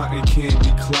under cotton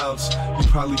candy clouds. You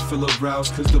probably feel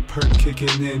aroused cause the perk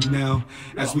kicking in now.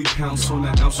 As we pounce on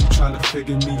that ounce, you try to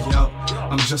figure me out.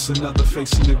 I'm just another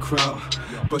face in the crowd,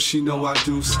 but she know I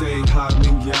do stay hot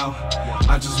and yow.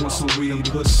 I just want some weed,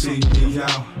 pussy me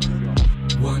out.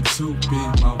 1, 2, be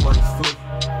my waifu.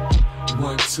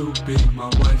 1, 2, be my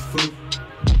waifu.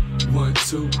 1,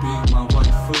 2, be my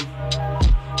waifu.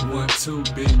 1, 2,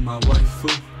 be my waifu.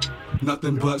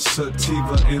 Nothing but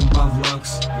sativa in my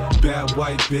lungs. Bad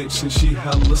white bitch and she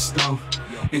hella stoned.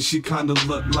 And she kinda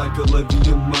look like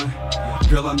Olivia Munn.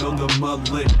 Girl, I know the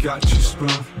mullet got you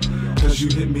sprung. Cause you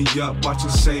hit me up watching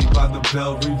Saved by the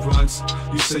Bell reruns.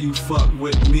 You say you fuck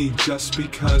with me just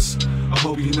because. I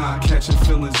hope you're not catching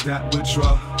feelings that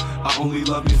withdraw. I only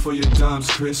love you for your dimes,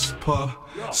 Chris Paul.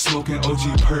 Smoking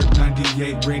OG Perk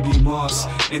 98, Randy Moss.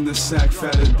 In the sack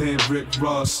fatter than Rick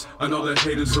Ross. I know the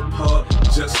haters are apart,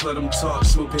 just let them talk.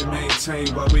 Smoke and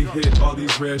maintain while we hit all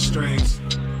these rare strains.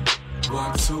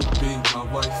 1, 2, be my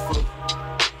waifu.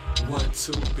 Want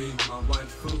to be my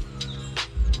waifu.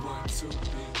 Want to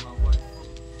be my waifu.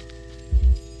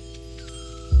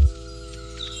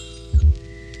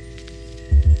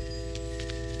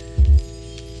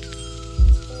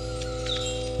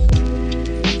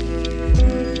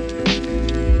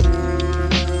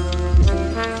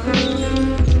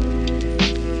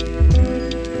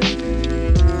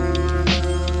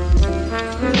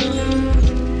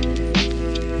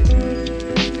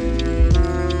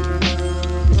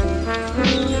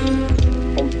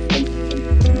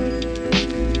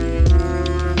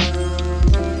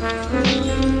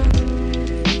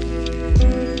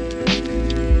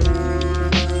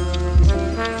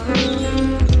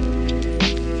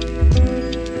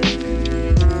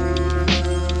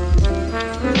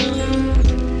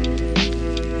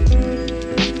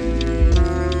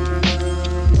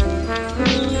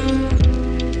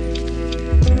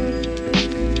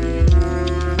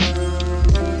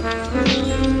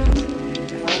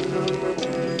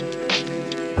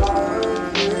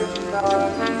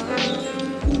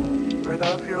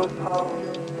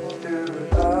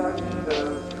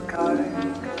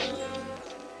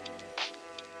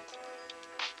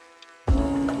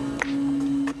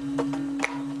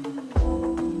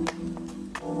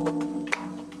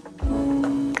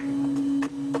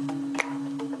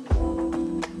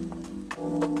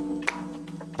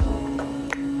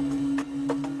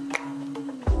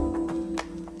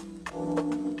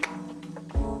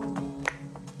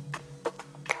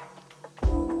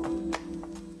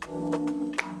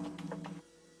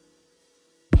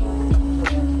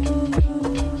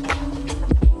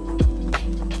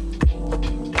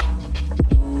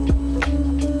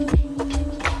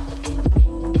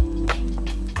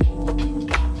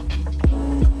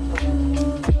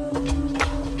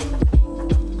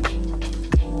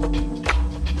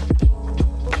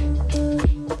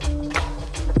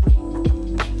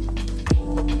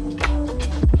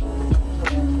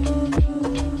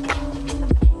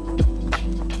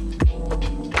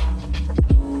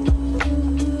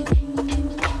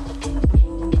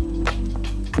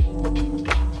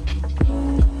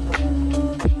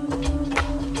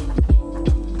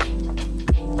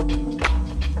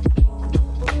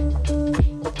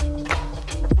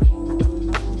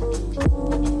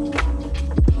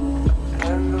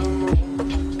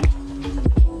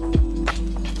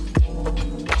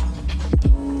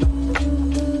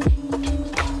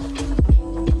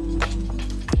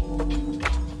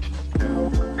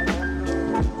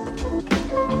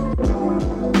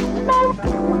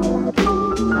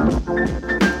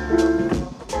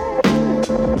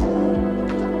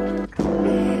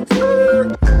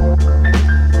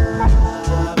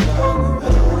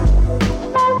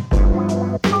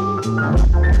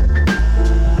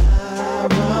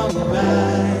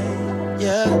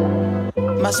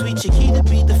 My sweet Chiquita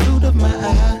be the fruit of my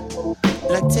eye.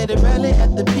 Like Teddy Riley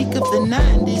at the peak of the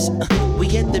 90s.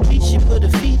 We at the beach, she put her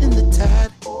feet in the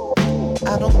tide.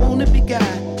 I don't wanna be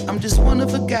guy, I'm just one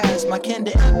of a guys. My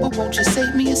candy apple, won't you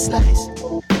save me a slice?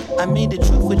 I made the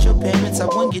truth with your parents. I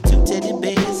won you 2 teddy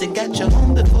bears and got you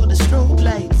home before the strobe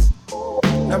lights.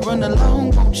 Now run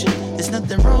along, won't you? There's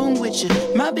nothing wrong with you.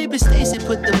 My baby Stacy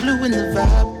put the blue in the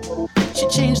vibe. She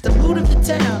changed the mood of the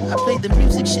town. I play the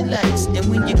music she likes, and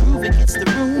when you groove, it gets the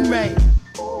room right.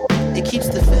 It keeps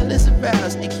the fellas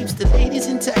aroused, it keeps the ladies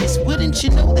enticed. Wouldn't you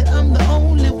know that I'm the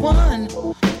only one?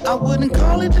 I wouldn't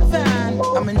call it divine.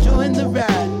 I'm enjoying the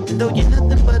ride, and though you're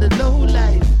nothing but a low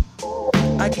life,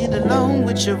 I get along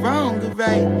with you wrong or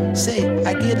right. Say,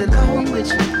 I get along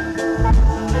with you,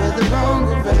 whether wrong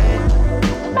or right.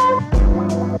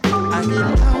 I get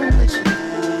along with you,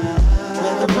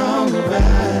 whether wrong or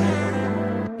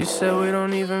right. You said we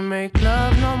don't even make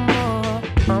love no more.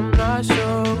 I'm not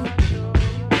sure,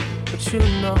 but you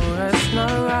know that's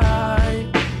not right.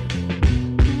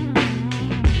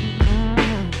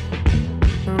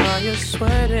 Why you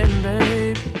sweating,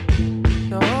 babe?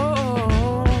 No,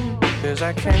 'cause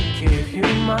I can't give you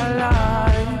my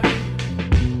life.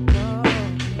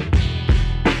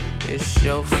 It's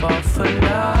your fault for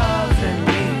loving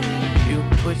me. You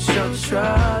put your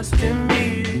trust in me.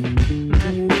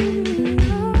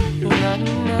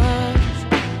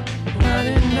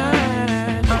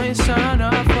 I ain't signed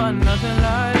up for nothing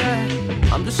like that.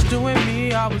 I'm just doing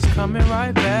me, I was coming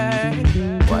right back.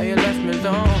 Why you left me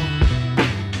alone?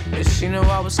 Did she know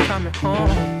I was coming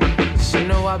home? She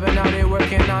know I've been out here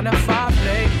working on the 5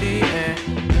 lately. And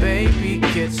baby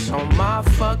gets on my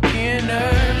fucking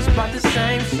nerves about the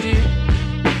same shit.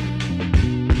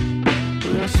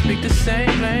 We don't speak the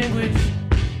same language.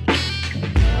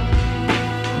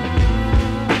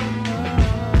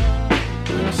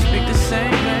 Speak the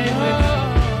same language.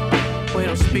 We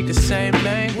don't speak the same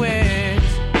language.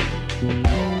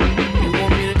 You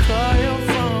want me to call your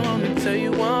phone and tell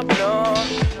you I'm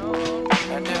lost,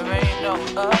 and there ain't no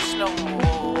us no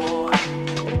more.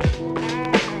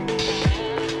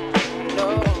 No,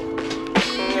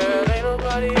 girl, ain't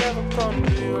nobody ever come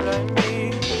to you like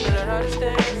me. Learn how to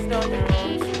stand on your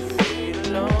own, 2 feet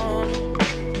alone.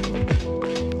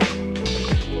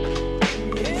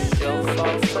 It's your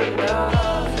fault for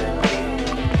loving me.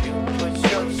 You put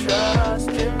your trust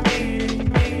in me.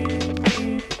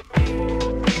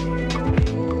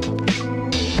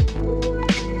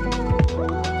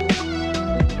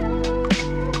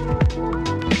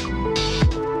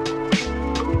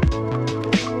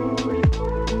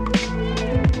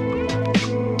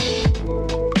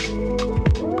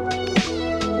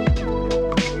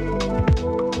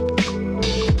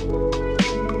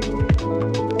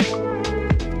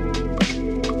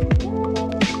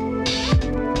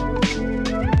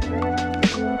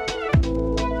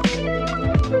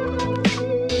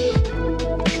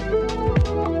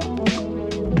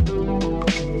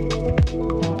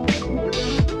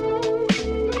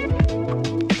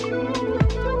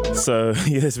 So,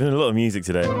 yeah, there's been a lot of music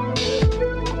today.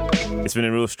 It's been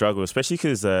a real struggle, especially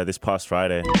because this past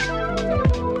Friday.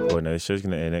 Oh, no, this show's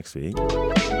going to air next week.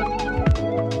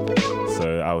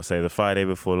 So, I would say the Friday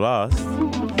before last.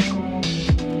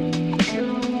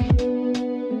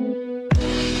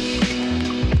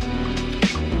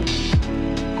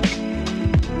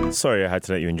 Sorry, I had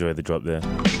to let you enjoy the drop there.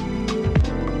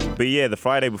 But yeah, the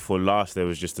Friday before last, there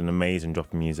was just an amazing drop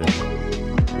of music.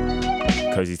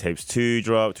 Cozy Tapes 2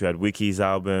 dropped, we had Wiki's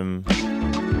album,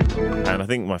 and I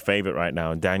think my favourite right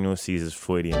now, Daniel Caesar's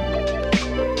Freudian.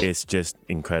 It's just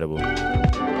incredible.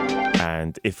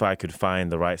 And if I could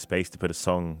find the right space to put a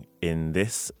song in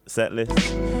this set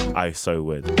list, I so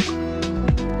would.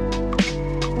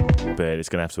 But it's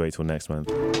going to have to wait till next month.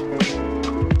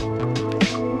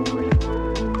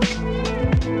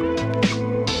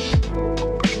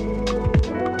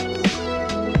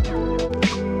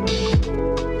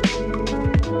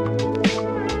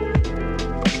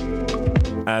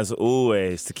 As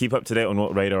always, to keep up to date on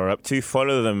what Radar are up to,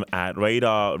 follow them at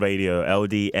Radar Radio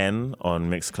LDN on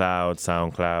Mixcloud,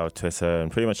 SoundCloud, Twitter,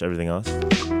 and pretty much everything else.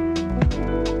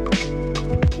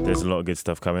 There's a lot of good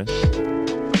stuff coming.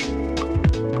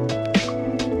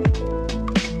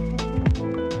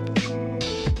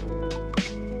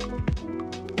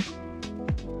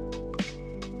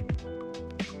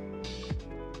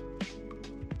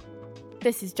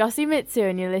 This is Jossie Mitsu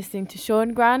and you're listening to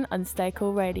Sean Gran on Stay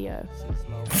Cool Radio.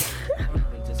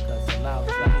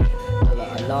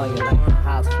 Alone, you like the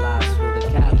house flies through the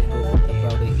cabin with the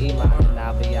brody Iman, and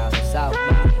I'll be out in South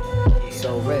now.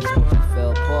 So rich, but you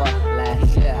feel poor.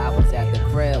 Last year I was at the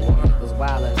crib when niggas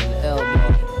wildin' in the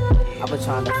Illmore. I was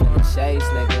trying to finish shades,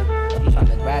 nigga. Trying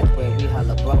to graduate, we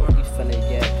hella broke, we finna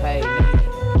get paid,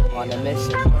 nigga. On a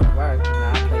mission, wanna work,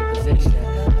 now I play position.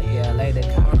 A year later,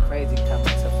 kinda crazy coming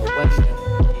to fruition.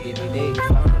 DVD,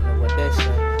 fucking new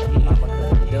edition. Mama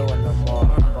couldn't do it no more.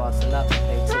 I'm bossing up and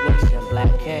pay tuition.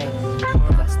 Black King.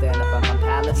 I stand up at my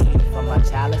palace, looking for my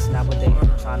chalice. Nowadays,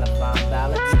 I'm trying to find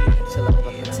balance. Chill up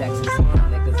in Texas, and my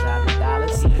niggas out of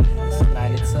dollars. This is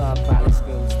 92, I'm probably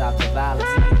screaming, stop the violence,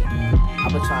 nigga. I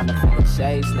was trying to finish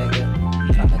shades, nigga.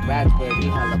 Trying to graduate, we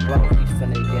hella broke, we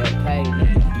finna get paid,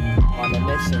 nigga. On a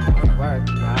mission, wanna work,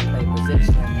 now I play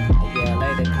position. A year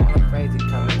later, kinda crazy,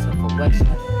 coming to fruition.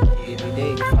 DVD,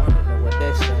 fucking new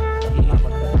edition. Mama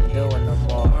couldn't do it no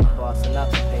more. I'm bossing up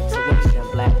and pay tuition.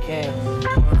 Black King.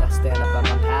 I stand up at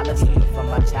my palace, looking for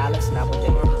my chalice. Nowadays,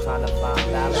 I'm trying to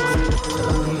find balance. Till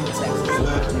I'm in Texas,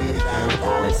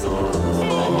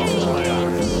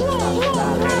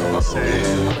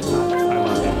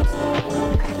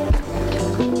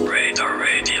 Radar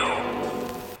Radio.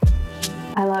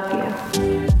 I love you.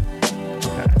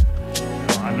 Okay.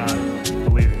 No, I'm not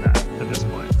believing that at this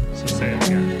point. So say it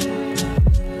again.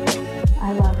 I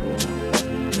love you.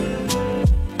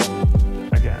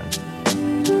 Again.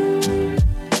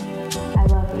 I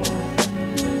love you.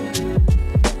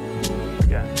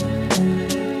 Again.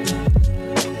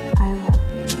 I love you.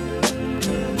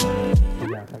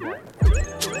 Again.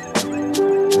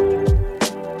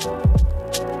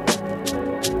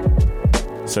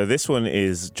 So this one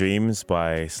is Dreams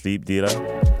by Sleep Dealer.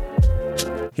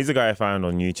 He's a guy I found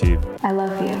on YouTube. I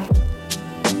love you.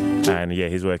 And yeah,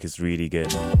 his work is really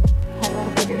good. I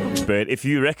love you. But if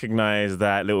you recognize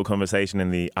that little conversation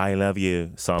in the I love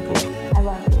you sample, I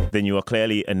love you. then you are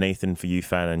clearly a Nathan For You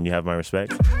fan and you have my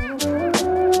respect.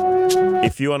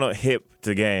 If you are not hip to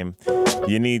the game,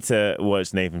 You need to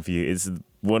watch Nathan For You. It's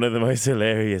one of the most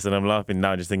hilarious, and I'm laughing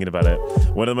now just thinking about it,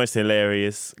 one of the most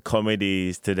hilarious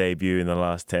comedies to debut in the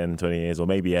last 10, 20 years, or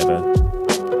maybe ever.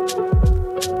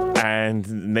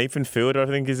 And Nathan Fielder, I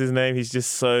think is his name, he's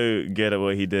just so good at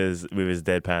what he does with his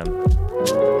deadpan.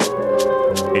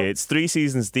 It's 3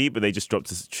 seasons deep, but they just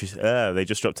dropped a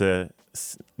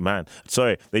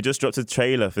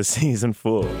trailer for season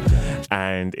 4,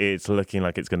 and it's looking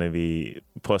like it's going to be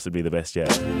possibly the best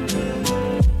yet.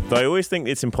 So I always think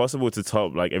it's impossible to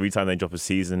top, like, every time they drop a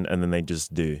season, and then they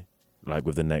just do, like,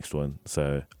 with the next one.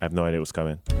 So I have no idea what's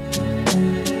coming.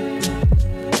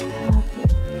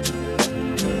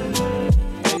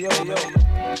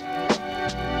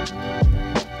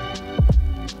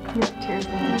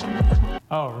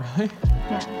 Oh, really?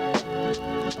 Yeah.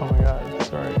 Oh my God,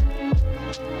 sorry.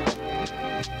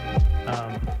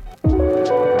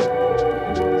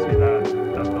 See,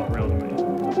 that felt real to me.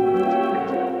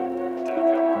 Did it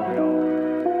feel more real?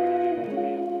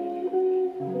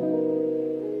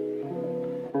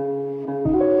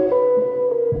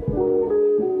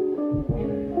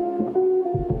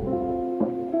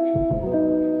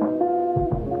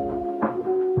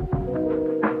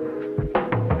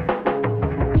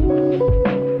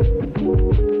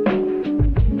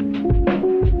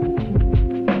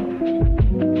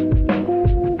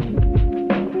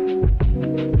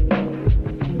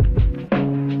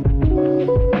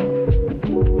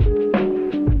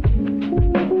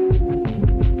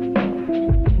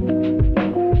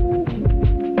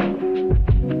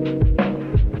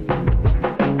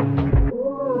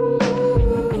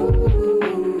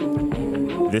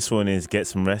 This one is Get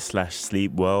Some Rest /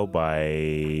 Sleep Well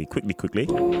by Quickly.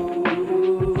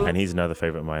 And he's another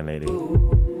favourite of mine lately.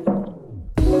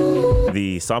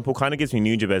 The sample kind of gives me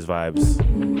Nujabes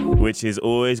vibes, which is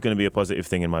always going to be a positive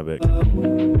thing in my book.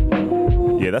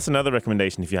 Yeah, that's another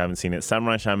recommendation if you haven't seen it.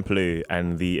 Samurai Champloo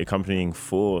and the accompanying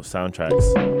 4 soundtracks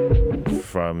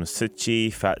from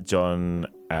Suchi, Fat John,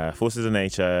 Forces of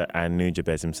Nature, and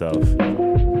Nujabes himself.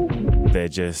 They're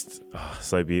just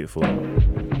so beautiful.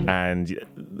 And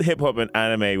hip-hop and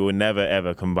anime will never,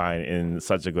 ever combine in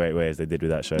such a great way as they did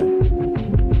with that show.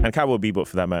 And Cowboy Bebop,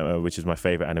 for that matter, which is my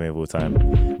favourite anime of all time,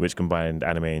 which combined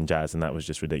anime and jazz, and that was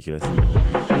just ridiculous.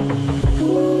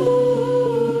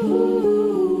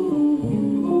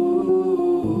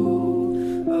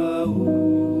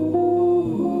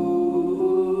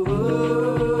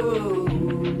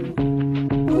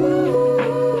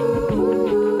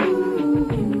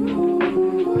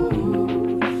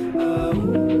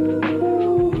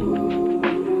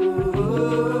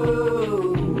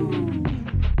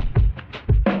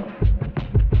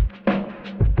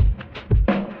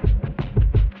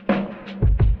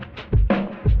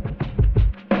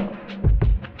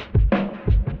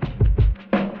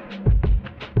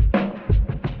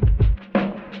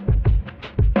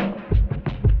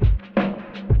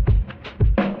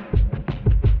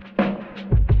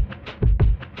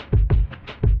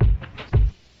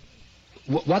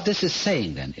 What this is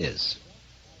saying, then, is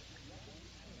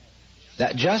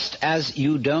that just as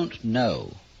you don't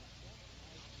know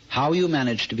how you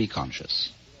manage to be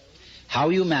conscious, how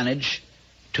you manage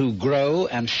to grow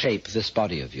and shape this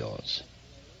body of yours,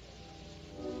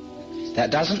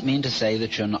 that doesn't mean to say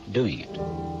that you're not doing it.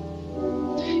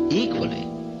 Equally,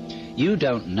 you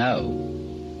don't know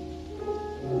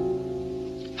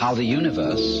how the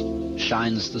universe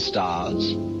shines the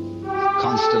stars,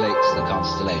 constellates the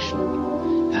constellation,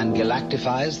 and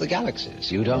galactifies the galaxies.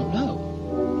 You don't know.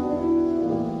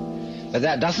 But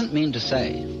that doesn't mean to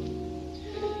say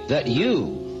that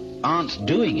you aren't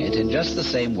doing it in just the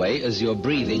same way as you're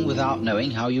breathing without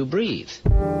knowing how you breathe.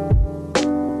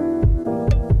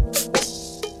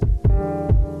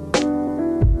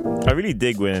 I really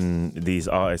dig when these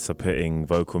artists are putting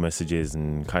vocal messages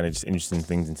and kind of just interesting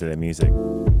things into their music.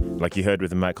 Like you heard with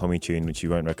the Mac Homie tune, which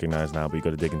you won't recognize now, but you got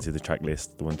to dig into the track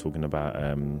list, the one talking about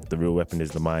the real weapon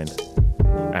is the mind,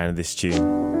 and this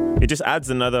tune. It just adds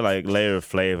another like layer of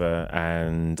flavor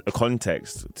and a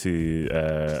context to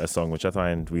a song, which I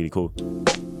find really cool.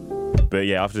 But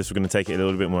yeah, after this, we're going to take it a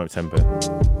little bit more up tempo.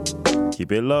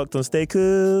 Keep it locked on Stay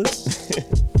Cool.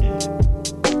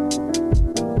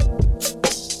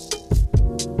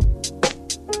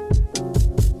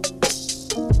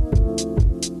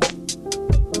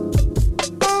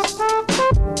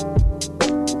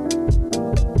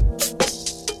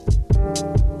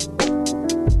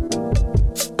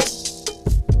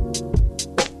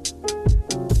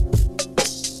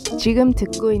 지금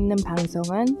듣고 있는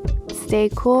방송은 Stay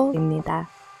Cool입니다.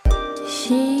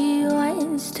 She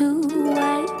wants to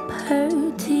wipe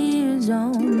her tears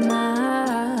on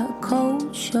my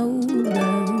cold shoulder.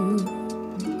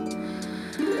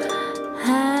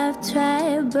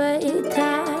 but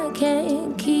I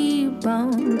can't keep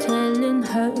on telling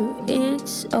her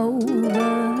it's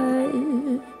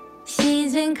over.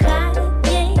 She's been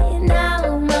crying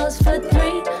almost for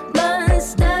 3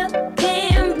 months, stuck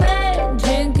in bed,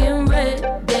 drinking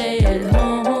Red Day at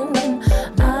home,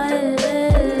 all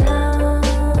alone,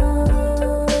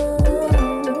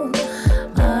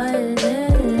 all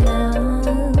alone.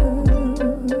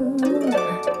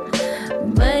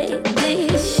 But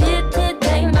this shit, it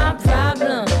ain't my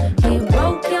problem. He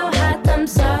broke your heart, I'm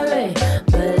sorry,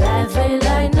 but life ain't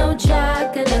like no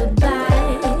chocolate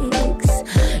bites.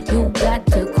 You got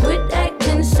to quit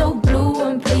acting so blue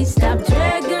and please stop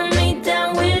dragging me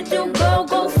down with you.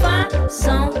 Go find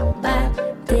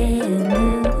somebody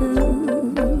new.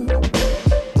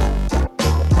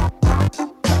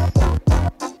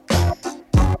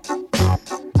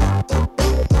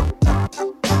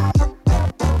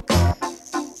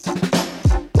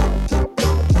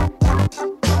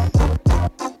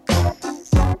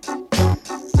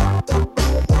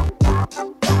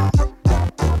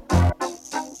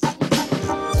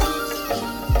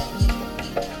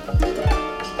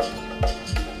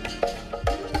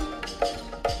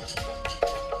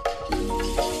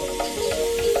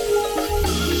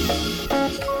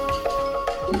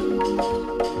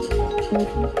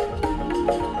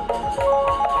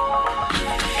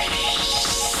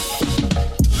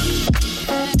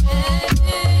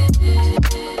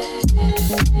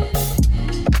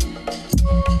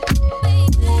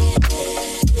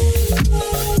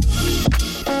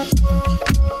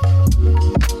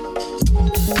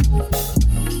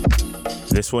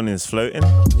 This one is Floating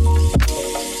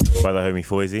by the homie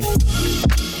Foisey.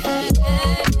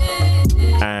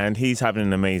 And he's having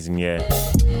an amazing year,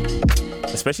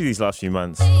 especially these last few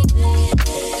months.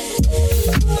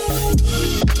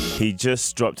 He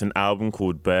just dropped an album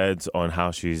called Birds on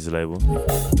House Shoes label.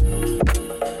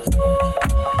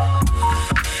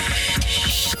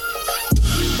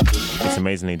 It's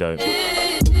amazingly dope.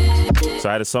 So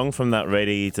I had a song from that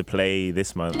ready to play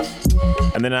this month.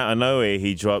 And then out of nowhere,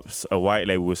 he drops a white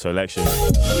label selection.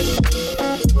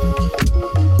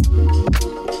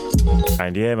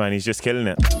 And yeah, man, he's just killing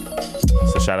it.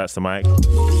 So shout outs to Mike.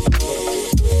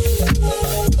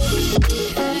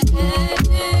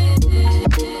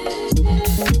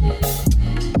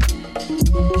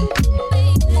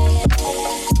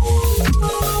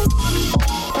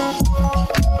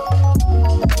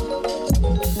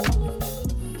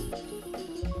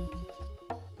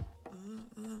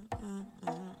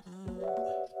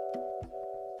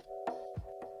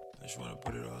 I just want to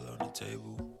put it all on the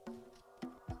table.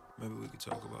 Maybe we could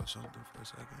talk about something for a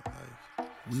second. Like,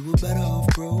 we were better off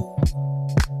broke.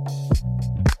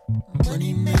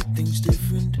 Money made things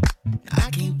different. I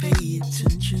can't pay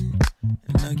attention,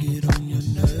 and I get on your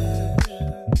nerves.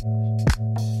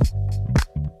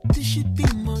 This should be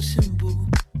more simple,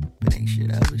 but ain't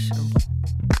shit ever simple.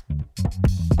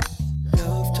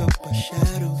 Love talk by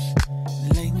shadows,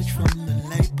 language from the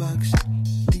light box.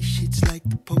 This shit's like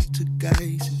the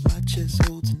poltergeist, and my chest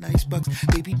holds an icebox.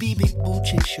 Baby, be big boo,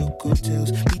 chase your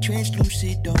coattails. Be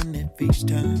translucid on that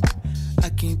FaceTime. I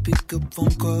can't pick up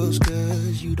phone calls,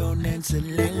 cause you don't answer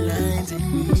landlines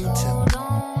and you tell.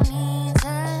 Don't need to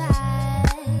lie.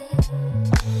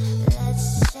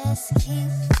 Let's just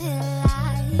keep it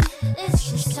light. Let's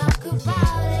just talk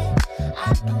about it.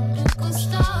 I don't do good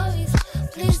stories.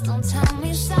 Please don't tell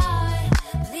me sorry.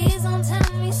 Please don't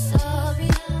tell me sorry.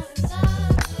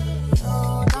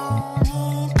 You don't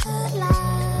need to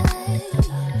lie.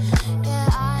 Yeah,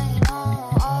 I know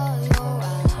all your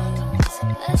eyes.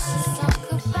 Let's just talk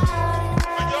about it.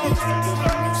 Please don't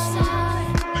tell me sorry.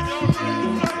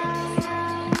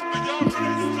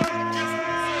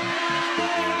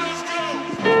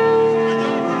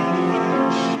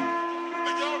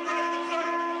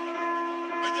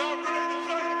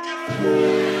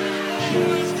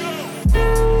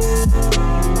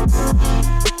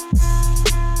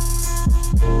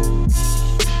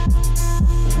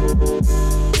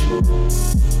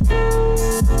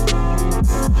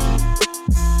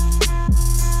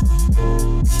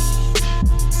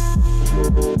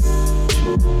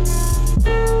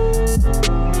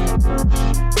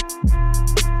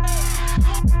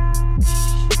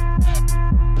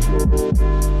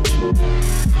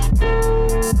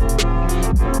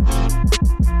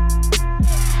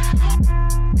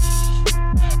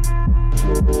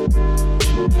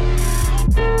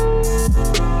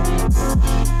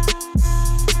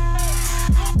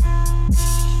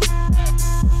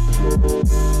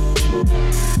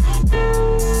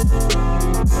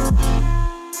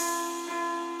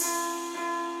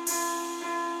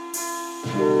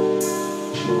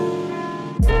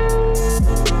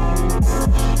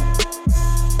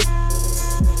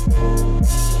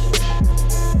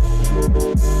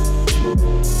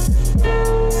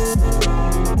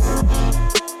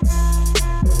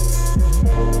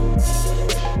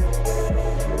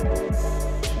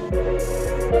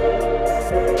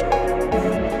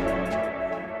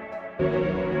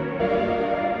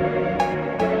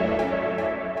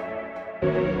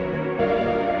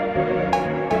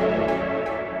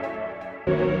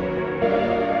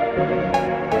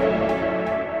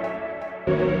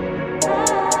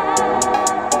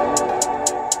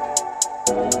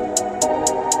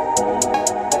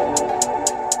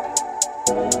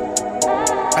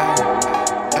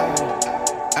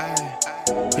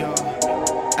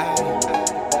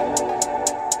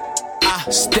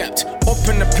 Stepped up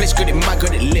in the place, got it mad,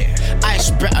 got it lit. I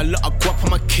spread a lot of guap on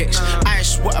my kicks. I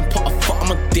sweat and put a foot on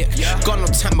my dick. Got no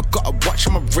time, I got a watch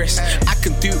on my wrist. I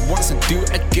can do it once and do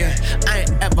it again. I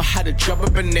ain't ever had a job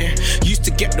up in there. Used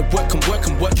to get the work and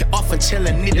work it off until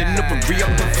I need another re-up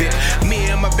of it. Me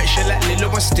and my bitch are like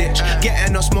Lilo and Stitch.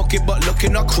 Getting no smoking but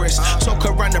looking all crisp. Talk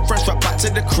around the friends, right back to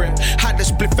the crib. Had a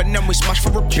spliff and then we smash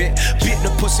for a bit. Beat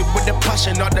the pussy with the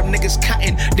passion. All them niggas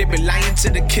catting, they be lying to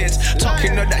the kids.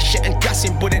 Talking all that shit and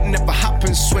gassing, but it never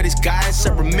happens. Swear these guys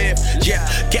are a myth. Yeah,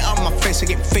 get out my face and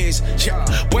get phased. Yeah,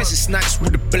 where's the snacks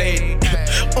with the blade?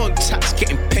 On tax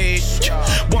getting paid.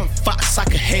 One fat sack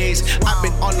of haze. I've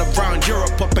been all around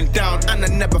Europe up and down, and I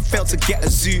never failed to get a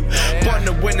zoo. Born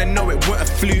a winner, know it weren't a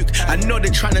fluke. I know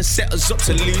they're trying to set us up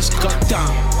to lose. Goddamn.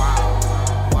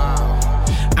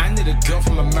 I need a girl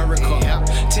from America.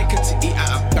 Take her to eat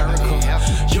at America.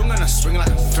 Young and I swing like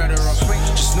a federal.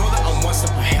 Just know that I'm one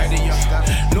step ahead of you.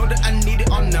 Know that I need it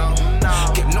on now.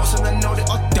 Get notes and I know they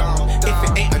are down. If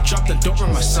it ain't a drop, then don't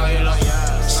run my cellular.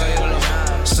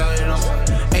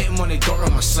 Ain't money, don't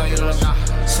run my cellular.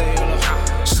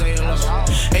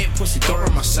 Ain't pussy, don't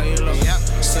run my cellular.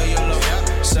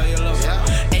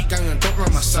 Ain't gang, don't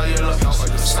run my cellular.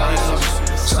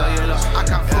 I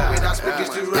can't fuck with that speakers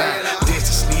too right. This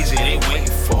the sleazy they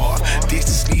waiting for. This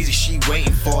the sleazy she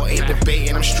waiting for. Ain't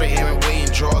debating, I'm straight here and weighing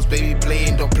draws. Baby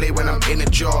playing, don't play when I'm in the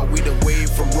jar. We the wave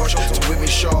from Rush to Women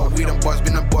Shaw. We done buzz,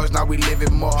 been a buzz, now we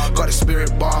living more. Got a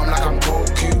spirit bomb like I'm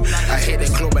Goku. I hit the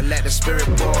club and let the spirit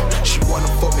ball. She wanna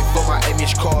fuck me for my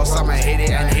image cost. I'ma hit it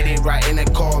and hit it right in the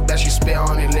car. Bet she spit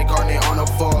on it, lick on it on the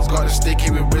falls. Got a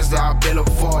sticky with Rizla, I bill up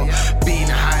for. Being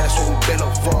high, that's what we bill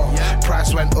up for.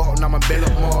 Price went up, now my bill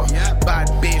up more. Bad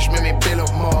bitch, make me bill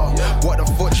up more. What the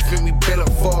fuck you think we bill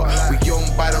up for? We young,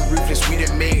 bad and ruthless, we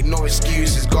didn't make no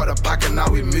excuses. Got a pack and now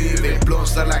we moving. Blowing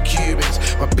stuff like Cubans.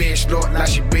 My bitch look like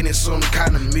she been in some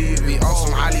kind of movie. On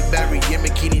some Halle Berry, in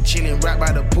bikini chilling right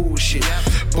by the pool shit.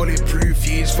 Bulletproof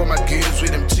years for my goons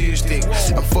with them 2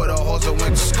 sticks. And for the hoes I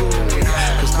went to school with.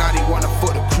 Cause now they wanna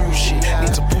fuck the cruise shit.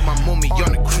 Need to put my mummy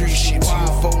on the cruise ship. 2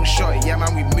 phone shot, yeah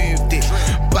man, we moved it.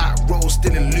 Back roll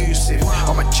still elusive.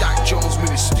 I'm a Jack Jones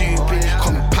moving stupid.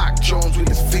 Call me Pac Jones with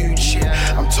the food shit.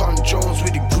 I'm Tom Jones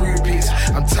with the groupies.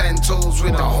 I'm 10 toes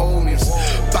with the homies.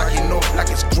 Backing up like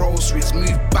it's groceries.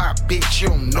 Move back, bitch, you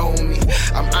don't know me.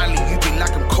 I'm Ali, you be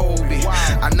like I'm Kobe.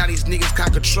 And now these niggas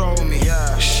can't control me.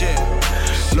 Shit,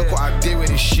 look what I did with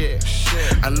this shit.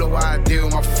 And look what I did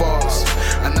with my faults.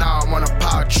 And now I'm on a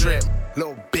power trip.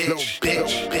 Little bitch.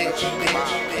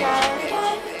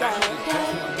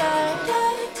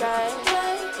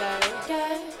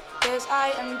 Cause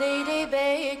I am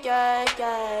DDB,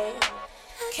 yeah.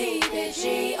 Keep it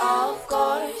G, of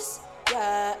course,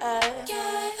 yeah.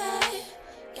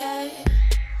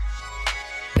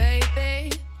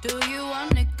 Baby, do you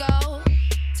wanna go?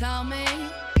 Tell me.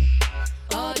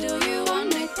 Or do you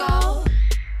wanna go?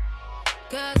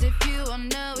 Cause if you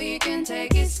wanna, we can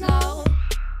take it slow.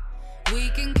 We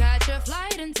can catch a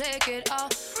flight and take it all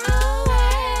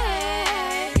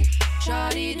away.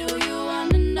 Shawty, do you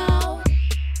wanna know?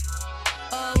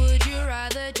 Or would you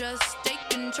rather just take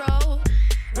control?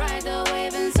 Ride the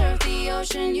wave and surf the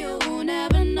ocean, you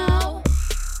never know.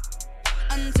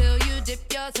 Until you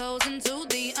dip your toes into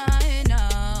the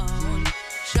unknown.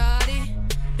 Shawty,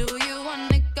 do you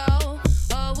wanna go?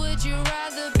 Or would you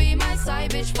rather be my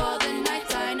side bitch for the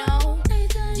night? I know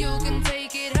you can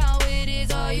take it how it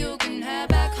is, or you can head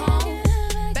back home.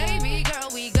 Baby girl,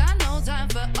 we got no time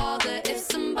for all the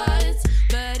ifs and buts.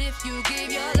 But if you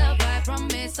give your love, I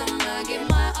promise I'ma give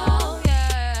my all,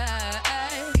 yeah.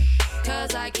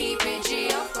 Cause I keep it G,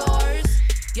 of course,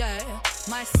 yeah.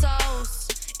 My sauce,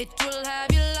 it will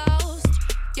have you lost,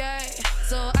 yeah.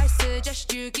 So I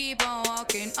suggest you keep on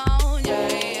walking on, yeah.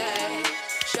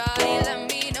 Shawty, let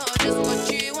me know just what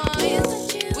you want.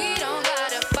 We don't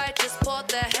gotta fight, just pour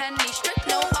the Henny, straight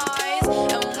no eyes.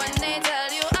 And when they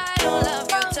tell you I don't love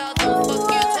you, tell them fuck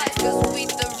you twice. Cause we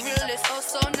the realest, oh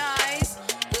so nice.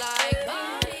 Like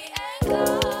body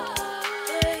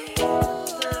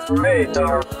and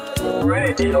Radar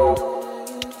Radio.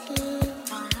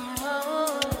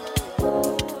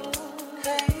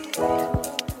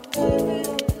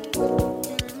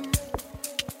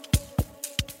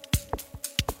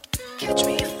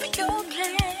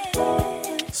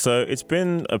 So it's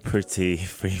been a pretty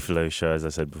free flow show, as I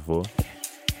said before.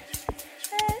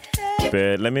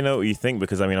 But let me know what you think,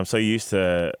 because I mean, I'm so used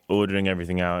to ordering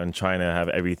everything out and trying to have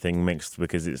everything mixed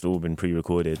because it's all been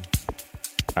pre-recorded.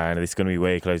 And it's going to be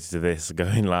way closer to this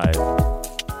going live.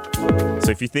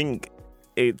 So if you think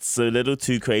it's a little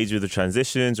too crazy with the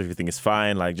transitions, or if you think it's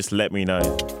fine, like, just let me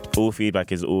know. All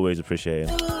feedback is always appreciated.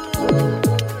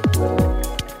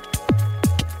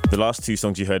 The last two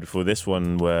songs you heard before this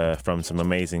one were from some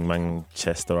amazing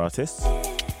Manchester artists.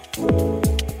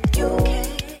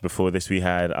 Before this, we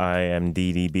had I Am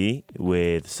DDB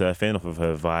with Surfing off of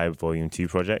her Vibe Volume 2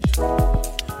 project.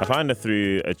 I found her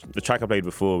through the track I played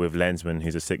before with Lensman,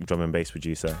 who's a sick drum and bass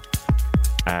producer.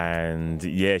 And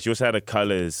yeah, she also had a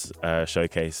Colours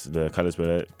showcase, the Colours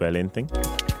Berlin thing.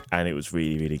 And it was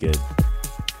really, really good.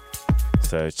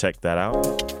 So check that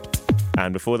out.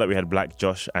 And before that, we had Black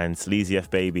Josh and Sleazy F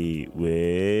Baby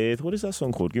with... What is that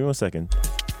song called? Give me 1 second.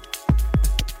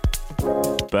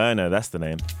 Burner, that's the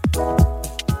name.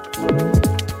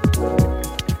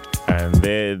 And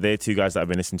they're two guys that I've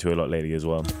been listening to a lot lately as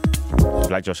well.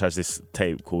 Black Josh has this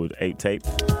tape called Ape Tape.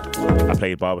 I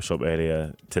played Barbershop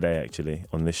earlier today, actually,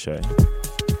 on this show.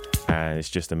 And it's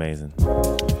just amazing.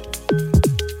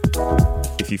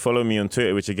 If you follow me on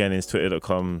Twitter, which again is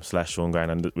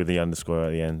twitter.com/SeanGran with the underscore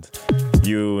at the end,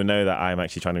 you will know that I'm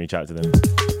actually trying to reach out to them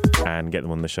and get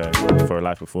them on the show for a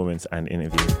live performance and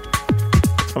interview.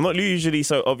 I'm not usually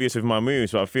so obvious with my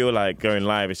moves, but I feel like going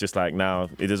live, it's just like now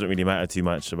it doesn't really matter too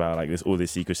much about like all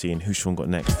this secrecy and who Sean got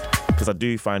next. Because I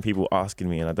do find people asking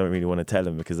me and I don't really want to tell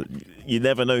them, because you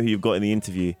never know who you've got in the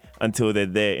interview until they're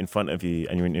there in front of you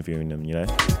and you're interviewing them, you know?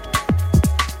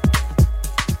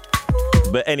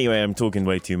 But anyway, I'm talking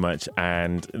way too much,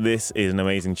 and this is an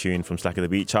amazing tune from Slacker the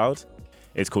Beat Child.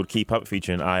 It's called Keep Up,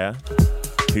 featuring Aya,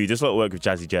 who does a lot of work with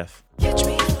Jazzy Jeff.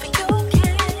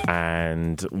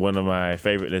 And one of my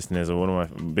favourite listeners, or one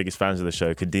of my biggest fans of the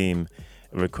show, Kadeem,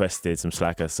 requested some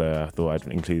Slacker, so I thought I'd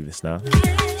include this now.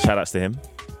 Shout outs to him.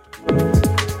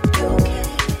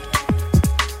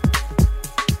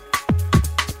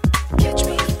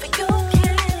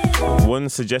 One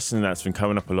suggestion that's been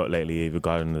coming up a lot lately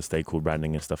regarding the Stay Cool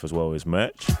branding and stuff as well is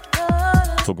merch.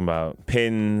 Talking about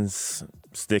pins,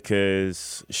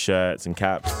 stickers, shirts and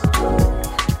caps.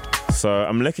 So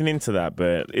I'm looking into that,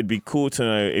 but it'd be cool to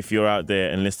know if you're out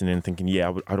there and listening and thinking,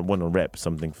 yeah, I want to rep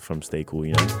something from Stay Cool,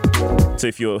 you know? So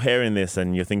if you're hearing this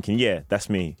and you're thinking, yeah, that's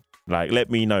me, like,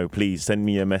 let me know, please. Send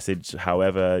me a message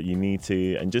however you need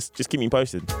to, and just keep me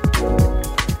posted.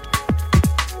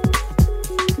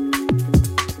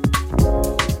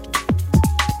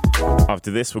 After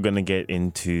this, we're going to get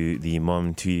into the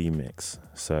Mom 2D mix.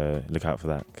 So look out for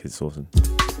that, because it's awesome.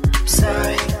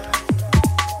 Sorry.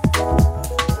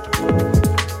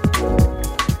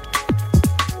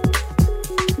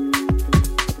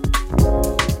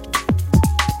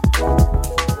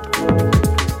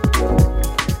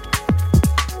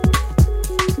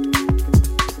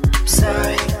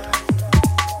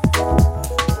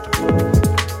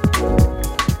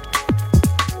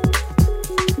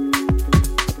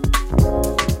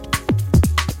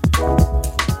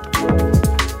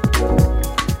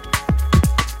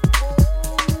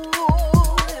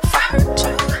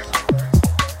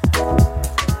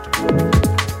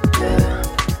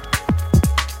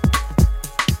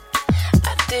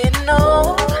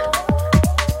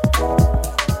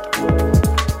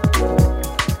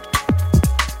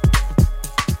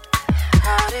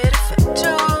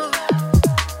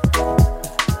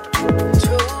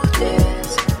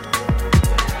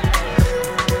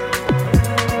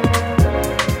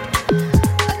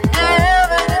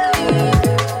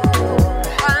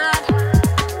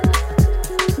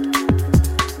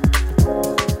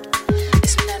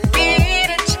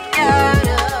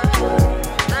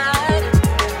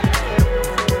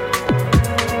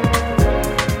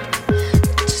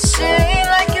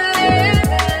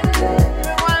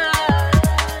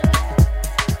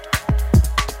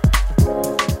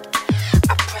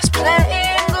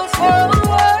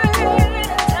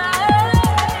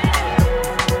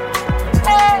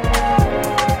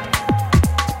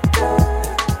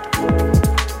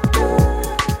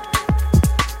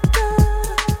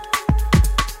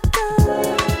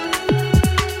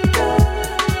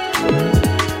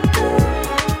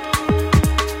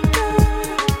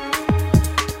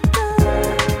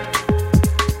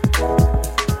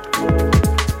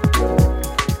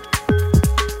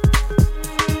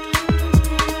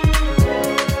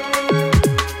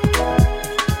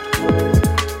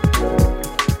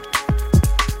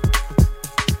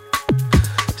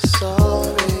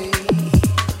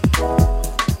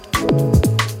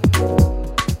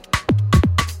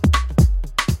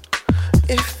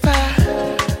 if I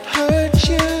hurt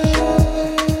you.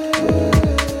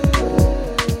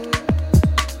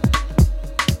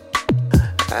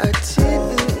 I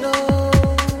didn't know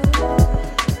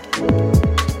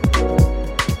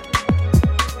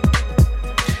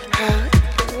how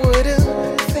it would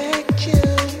affect you.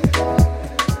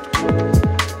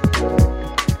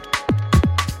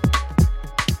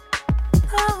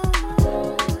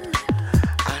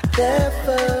 I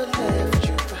never left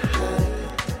you behind.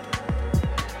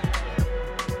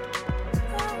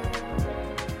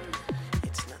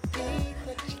 It's not me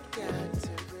that you got to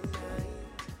remind.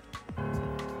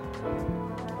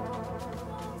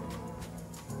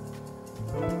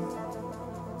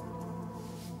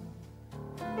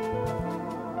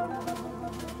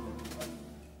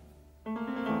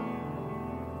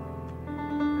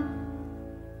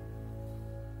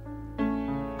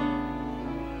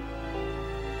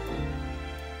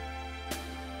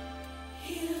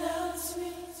 He loves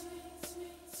me.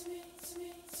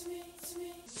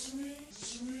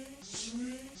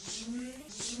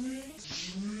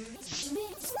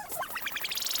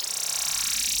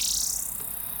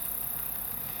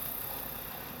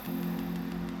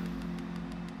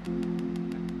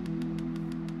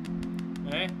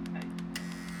 Hey?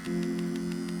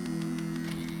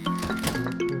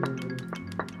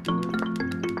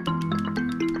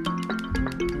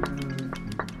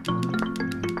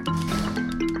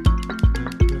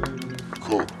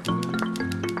 Cool.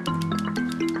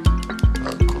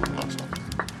 Cool. Nice one.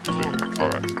 Cool. All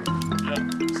right.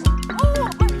 Oh,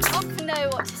 I often know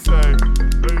what to say.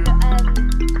 But,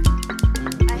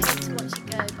 I hate to watch you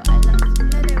go, but I love it.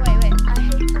 No, wait. I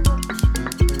hate to watch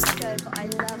you go, but I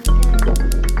love it. I love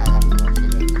to watch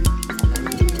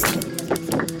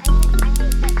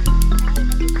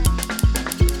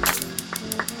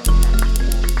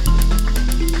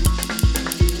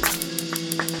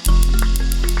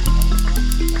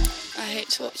I hate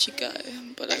to watch you go,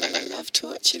 but I love to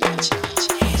watch you go. He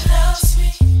loves me.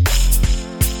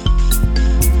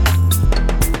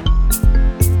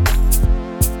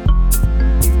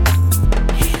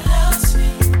 He loves me.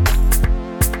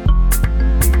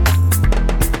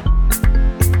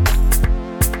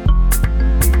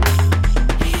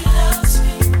 He loves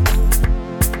me.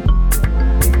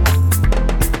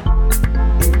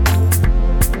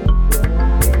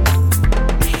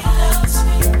 He loves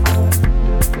me.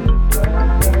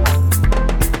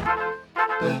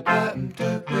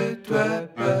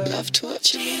 Love to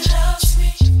watch you He go. loves me.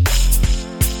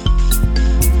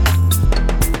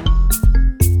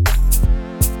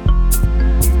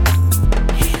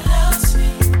 He loves me.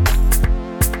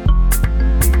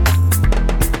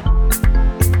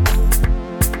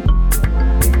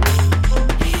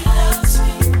 He loves me.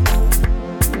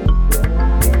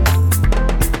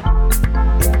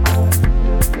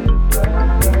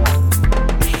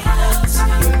 He loves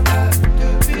me.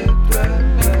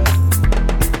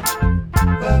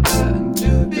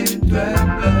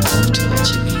 Love to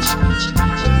watch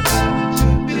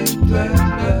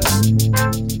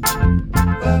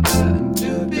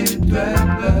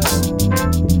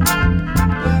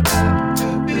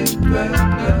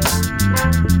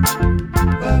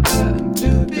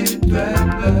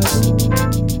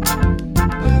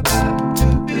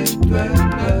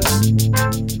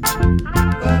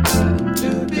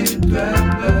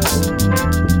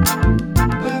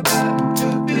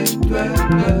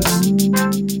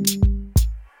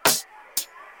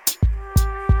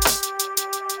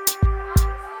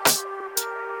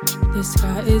The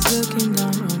sky is looking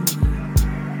down on me.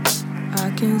 I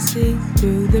can see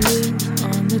through the leaves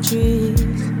on the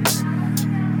trees.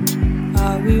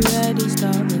 Are we ready?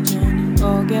 Start the journey,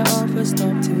 or get off or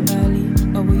stop too early?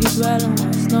 Or will you dwell on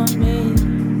what's not me?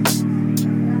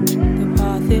 The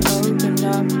path it opened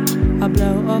up, I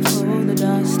blow off all the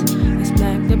dust. It's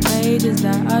blank the pages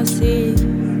that I see.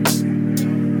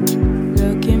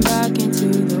 Looking back into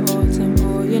the autumn,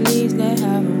 all your leaves they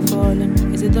haven't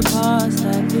fallen. Is it the past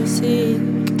that you seek?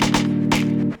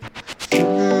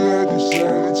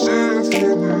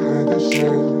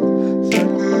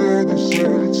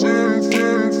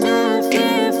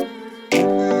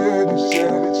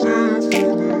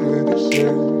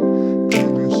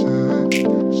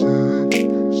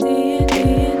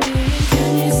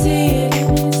 Can you see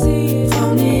it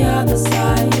from the other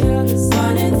side?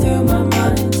 Running through my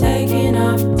mind, taking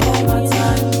up all my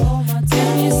time.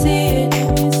 Can you see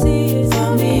it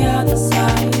from the other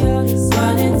side?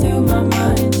 Running through my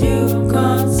mind, you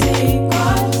can't see.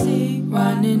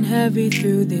 Running heavy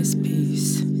through this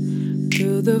piece,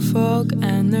 through through the fog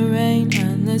and the rain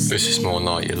and the This is more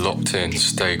like you're locked in,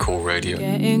 stay cool radio.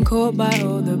 Getting caught by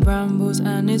all the brambles,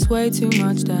 and it's way too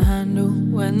much to handle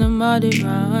when the mud it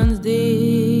runs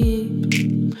deep.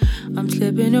 I'm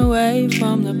slipping away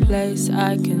from the place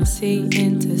I can see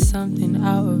into something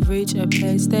out of reach, a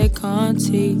place they can't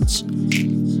teach.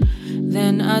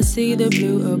 Then I see the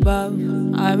blue above,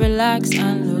 I relax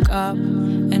and look up.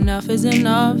 Enough is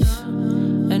enough,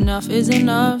 enough is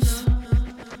enough.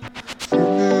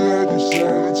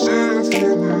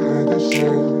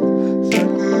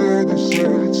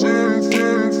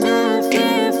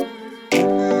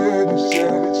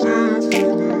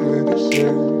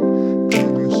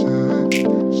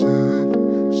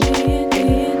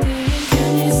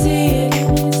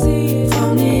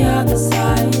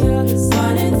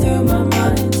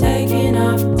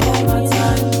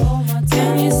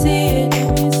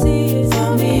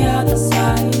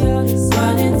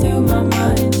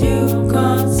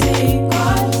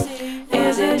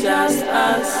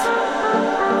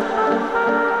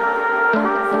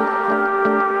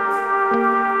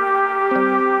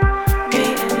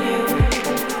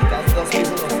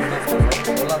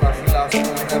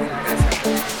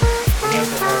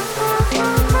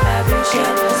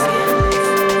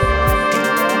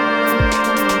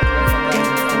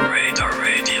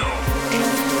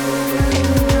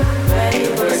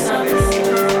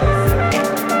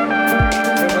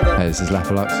 This is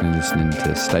Lapalux and you're listening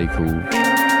to Stay Cool.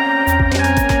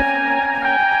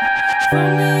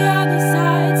 From the other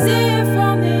side, see it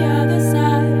from the other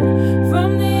side.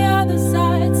 From the other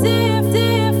side, see it,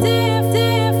 see it, see it,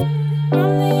 see it.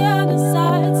 From the other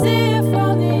side, see it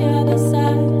from the other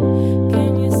side.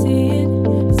 Can you see it?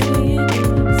 See it,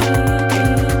 see it,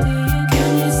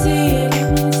 can you see it?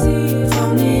 See it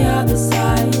from the other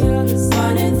side.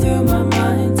 Running through my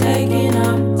mind, taking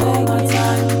up all my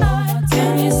time.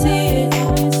 Can you see it?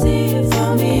 See it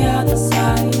from the other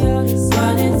side.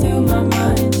 Running through my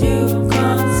mind, you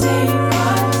can't see.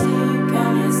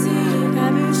 Can you see it?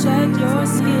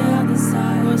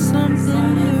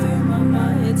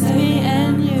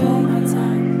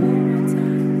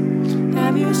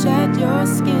 Have you shed your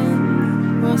skin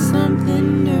or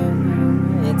something new?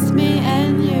 It's me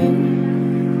and you.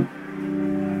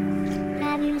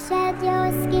 Have you shed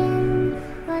your skin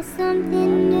or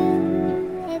something new?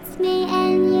 It's me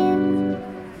and you.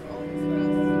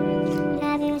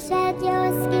 Have you shed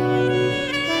your skin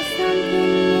for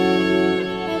something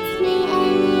new? It's me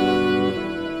and you.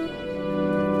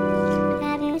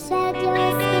 Have you shed your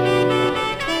skin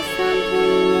for something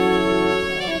new?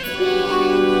 It's me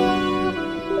and you.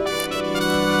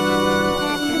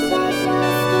 Have you shed your skin for something new? It's me and you. Have you shed your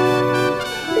skin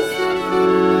for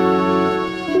something new?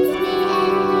 It's me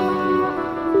and you.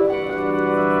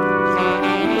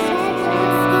 Have you shed your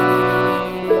skin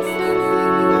for something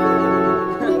new?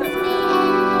 It's me and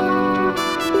you.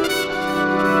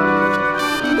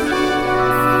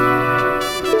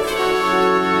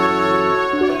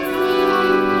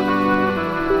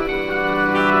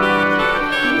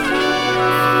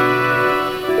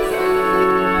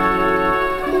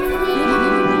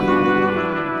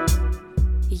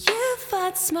 You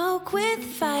fought smoke with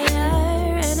fire,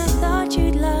 and I thought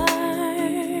you'd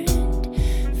learn.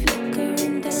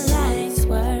 Flickering the lights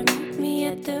were meet me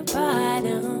at the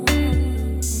bottom.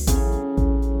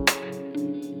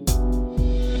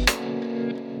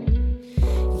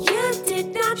 You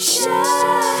did not show.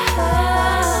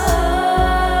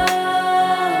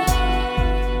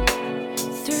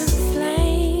 Through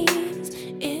flames,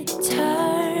 it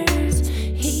turns.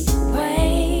 Heat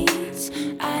waves,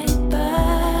 I burn.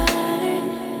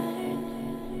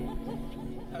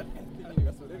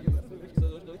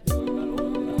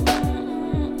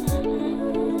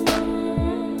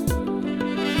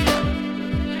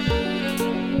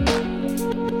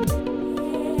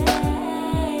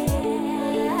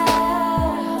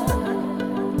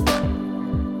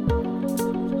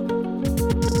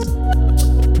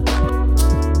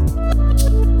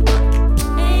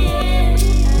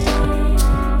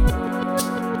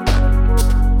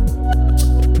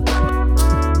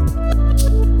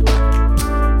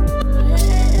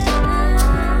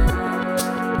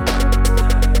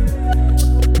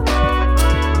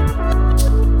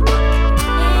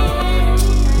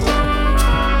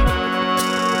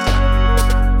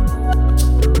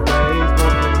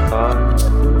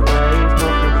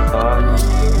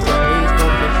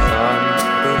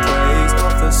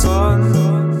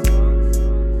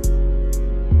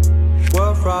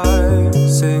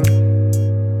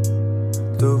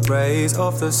 rays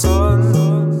of the sun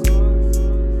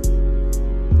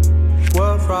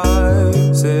were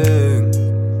rising.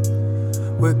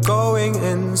 We're going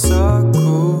in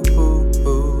circles.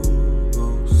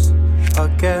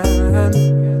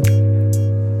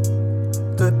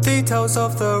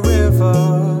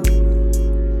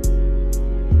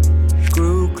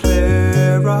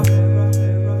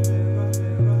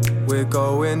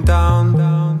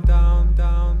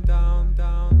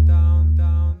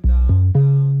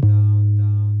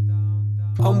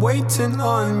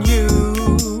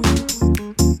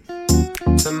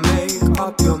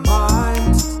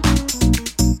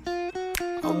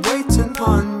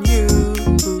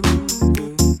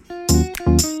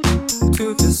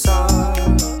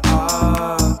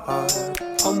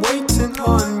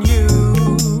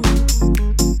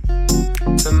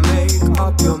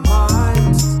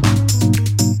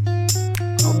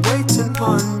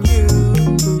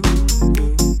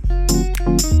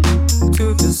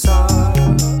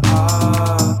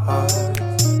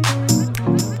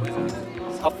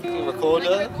 fucking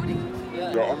recorder.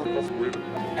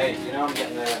 Hey, you know I'm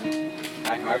getting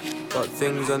But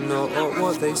things are not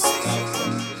what they seem.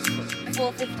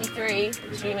 4:53.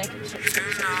 Should we make it?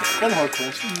 Quite a hard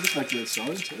question. You just make it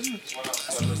solid too.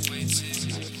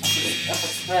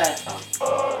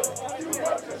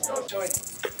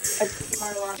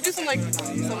 Do some like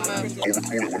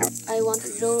I want a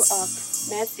little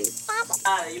Matthew.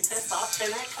 You pissed off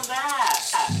tonight? Come back.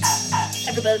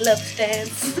 Everybody loves to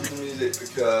dance. Music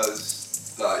because,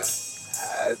 like,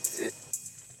 it.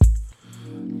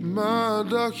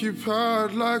 Mind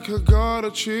occupied like I got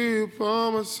a chip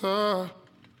on my side.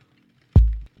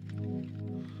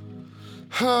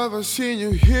 Have I seen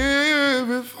you here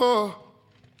before?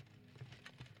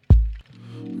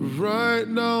 Right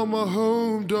now my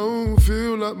home don't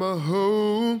feel like my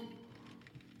home.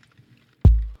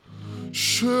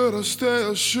 Should I stay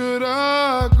or should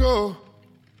I go?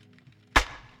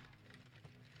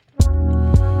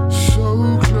 So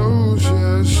close,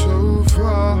 yeah, so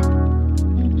far.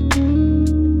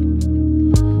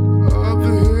 Up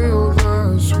the hill,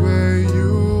 that's where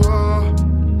you are.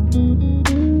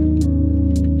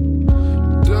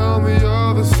 Down the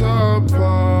other side,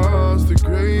 past the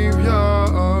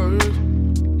graveyard.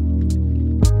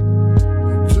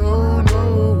 You don't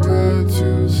know where to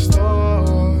start.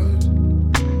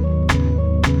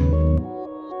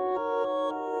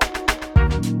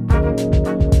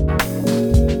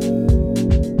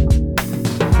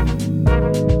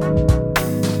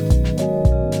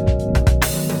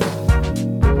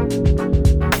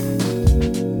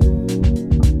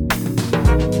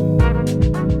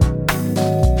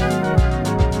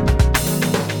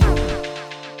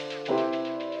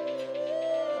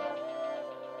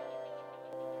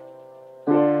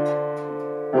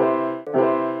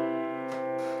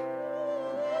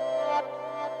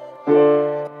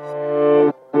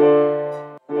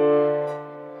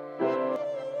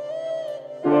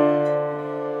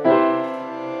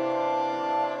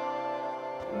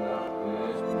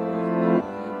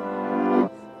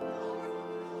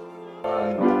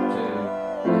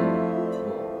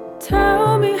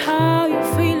 Tell me how you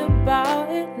feel about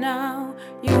it now.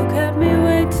 You kept me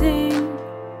waiting.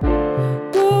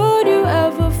 Would you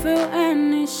ever feel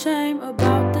any shame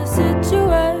about the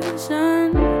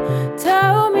situation?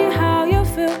 Tell me how you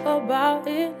feel about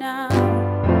it now.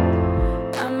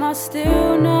 Am I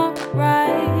still not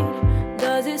right?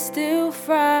 Does it still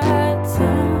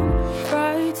frighten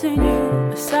you?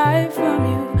 Aside from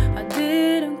you, I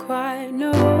didn't quite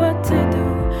know what to do,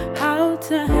 how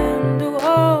to handle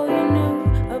all you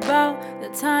knew about the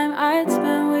time I'd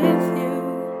spent with you.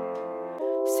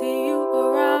 See you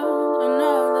around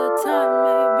another time,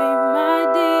 maybe, my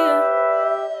dear.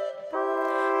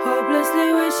 Hopelessly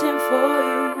wishing for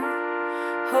you,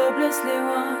 hopelessly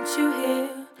want you here.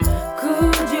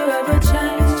 Could you ever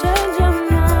change your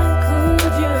mind?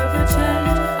 Could you ever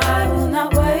change? I will not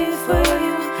wait for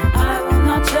you, I will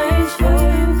not change for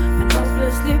you, and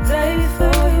hopelessly play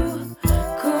for you.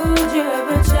 Could you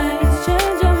ever change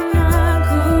your mind?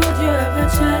 Could you ever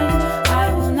change? I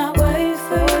will not wait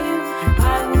for you,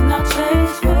 I will not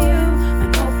change for you,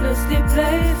 and hopelessly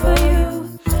play for you.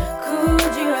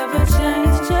 Could you ever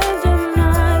change your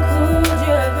mind? Could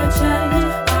you ever change?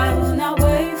 I will not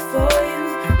wait for you,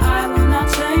 I will not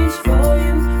change for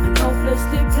you, and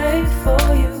hopelessly play for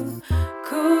you.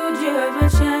 Could you ever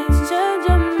change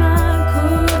your mind?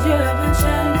 Could you ever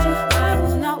change? I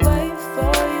will not wait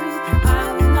for you, I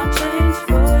will not change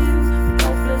for you, and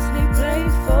hopelessly play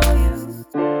for you.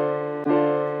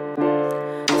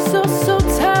 So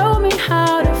tell me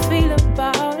how to feel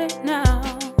about it now.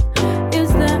 Is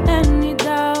there any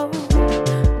doubt?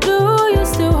 Do you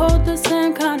still hold the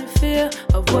same kind of fear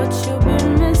of what you've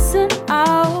been missing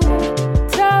out?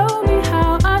 Tell me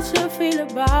how I should feel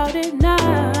about it now.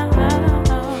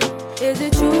 Is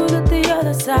it true that the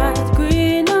other side's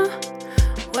greener?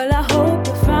 Well, I hope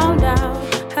you found out.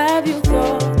 Have you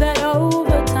thought that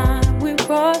over time we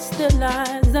crossed the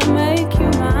lines that make you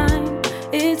mine?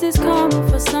 Is this karma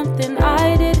for something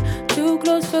I did? Too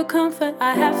close for comfort,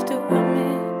 I have to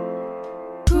admit.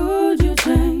 Could you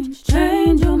change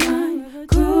your mind?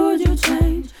 Could you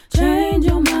change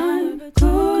your mind?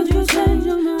 Could you change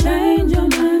your mind? Change your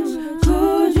mind?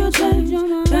 Could you change your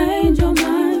mind? Change your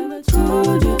mind?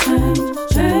 Could you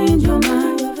change your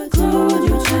mind? Could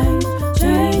you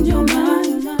change your mind?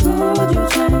 Could you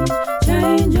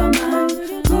change your mind?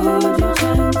 Could you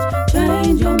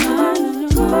change your mind?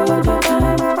 Could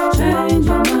you change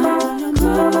your mind?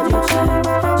 Could you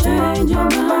change your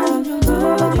mind?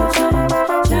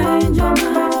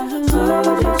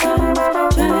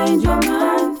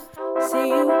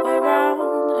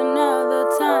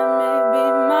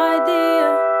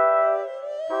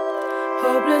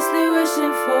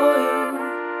 wishing for you,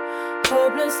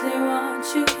 hopelessly want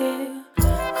you here.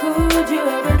 Could you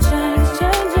ever change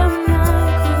your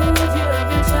mind? Could you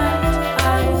ever change?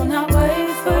 I will not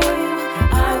wait for you,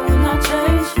 I will not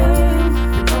change for you,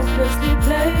 hopelessly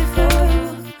play for you.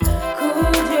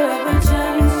 Could you ever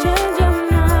change your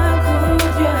mind?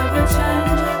 Could you ever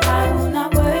change? I will not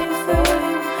wait for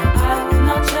you, I will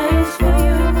not change for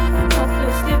you,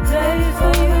 hopelessly play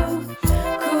for you.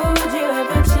 Could you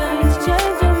ever change your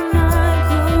mind?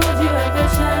 Could you ever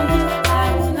change?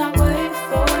 I will not wait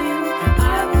for you,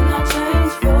 I will not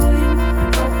change for you,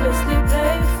 hopelessly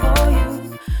play for you.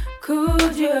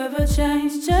 Could you ever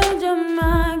change your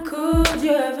mind? Could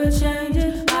you ever change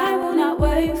it? I will not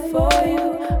wait for you,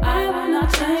 I will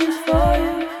not change for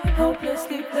you,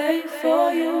 hopelessly play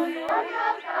for you.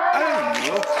 I don't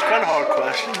know. It's kind of a hard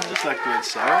question. I just like the way it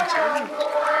sounds.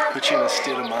 Put you in a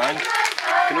state of mind. It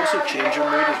can also change your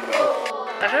mood as well.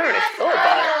 I've never really thought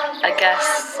about it. I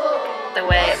guess the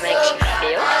way it makes you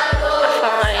feel. I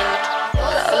find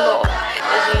that a lot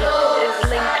is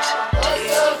linked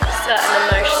to certain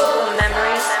emotions or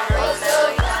memories.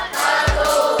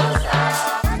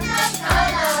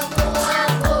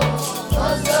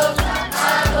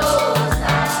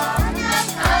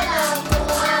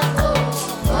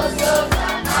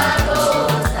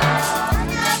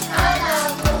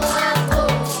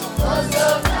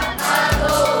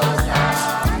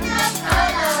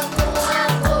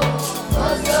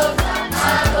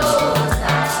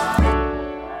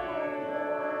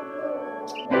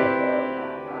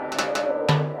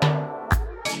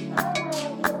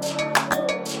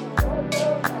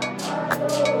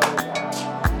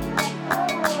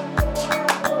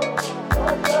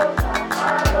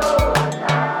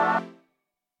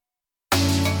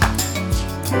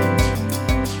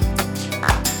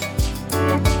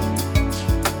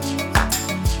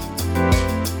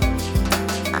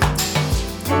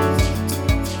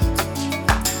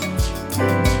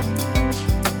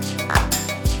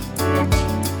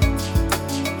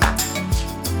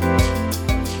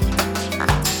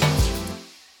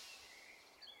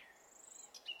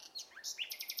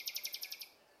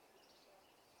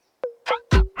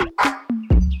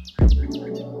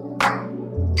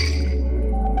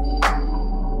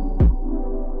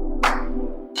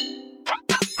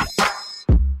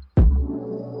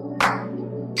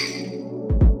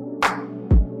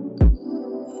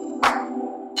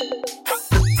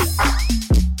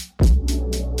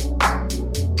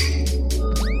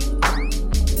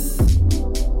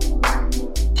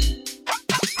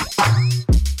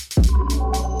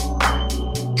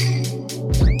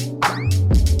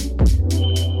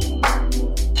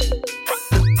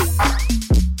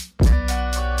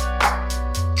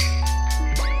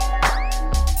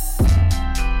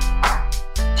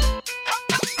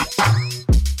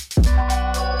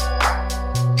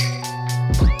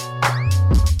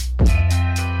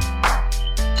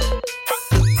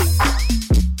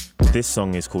 This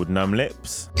song is called Numb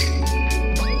Lips,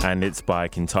 and it's by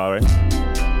Kintaro,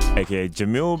 aka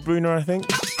Jamil Bruner, I think,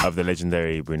 of the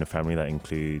legendary Bruner family that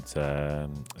includes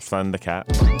Thundercat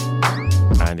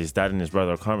and his dad and his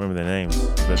brother. I can't remember their names,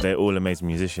 but they're all amazing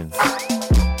musicians.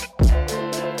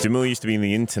 Jamil used to be in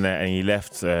the internet, and he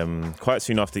left quite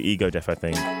soon after Ego Death, I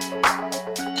think.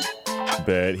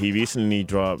 But he recently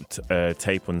dropped a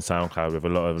tape on SoundCloud with a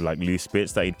lot of like loose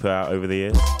bits that he'd put out over the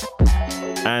years.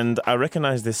 And I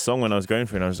recognized this song when I was going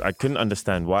through it, and I couldn't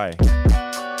understand why.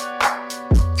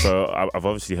 So I've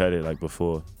obviously heard it like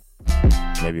before,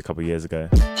 maybe a couple of years ago.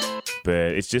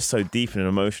 But it's just so deep and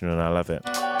emotional, and I love it.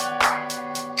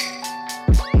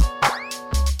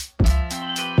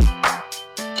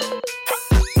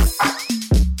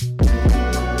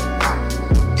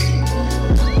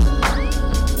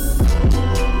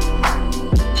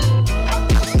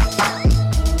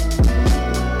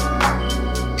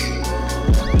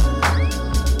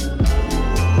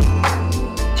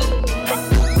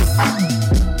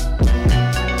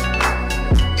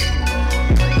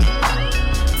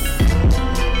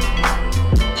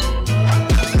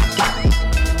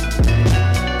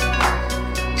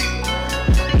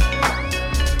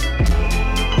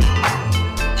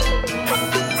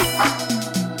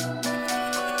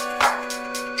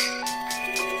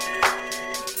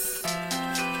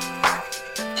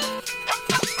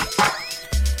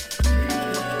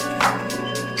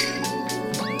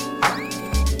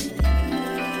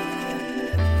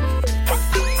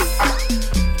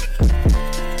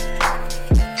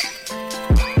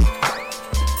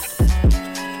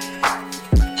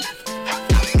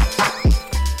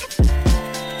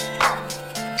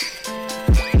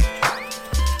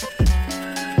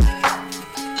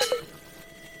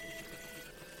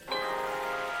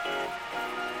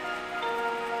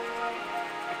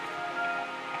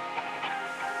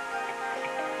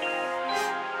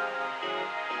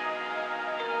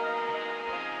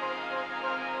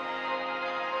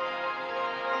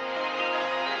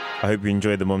 I hope you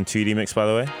enjoyed the Mom 2D mix, by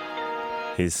the way.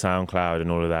 His SoundCloud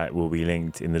and all of that will be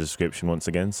linked in the description once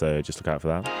again, so just look out for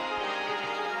that.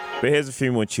 But here's a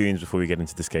few more tunes before we get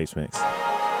into the Scapes mix.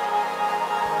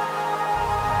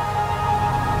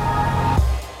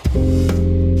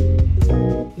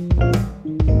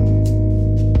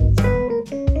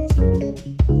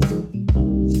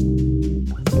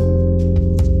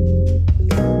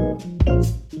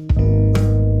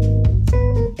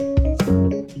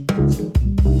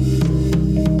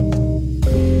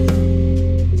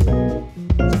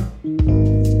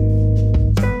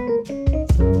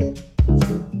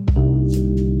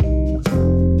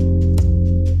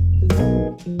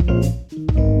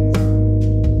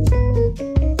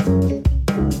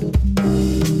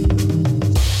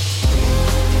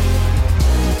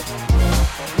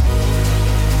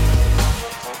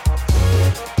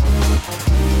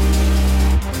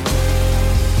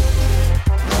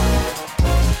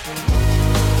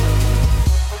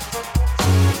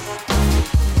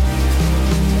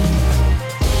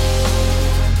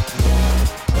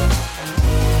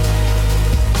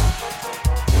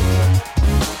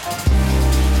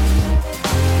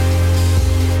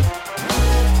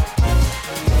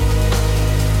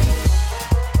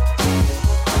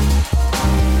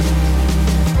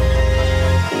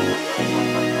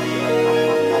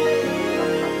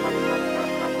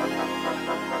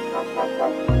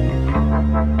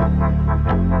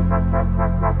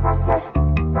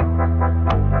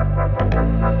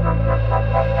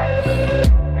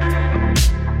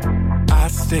 I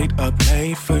stayed up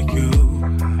late for you,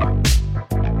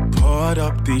 poured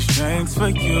up these drinks for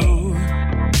you.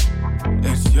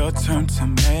 It's your turn to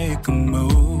make a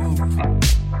move.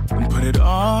 And put it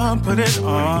on, put it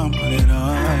on, put it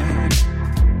on.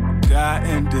 Got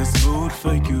in this mood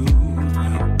for you,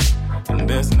 and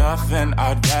there's nothing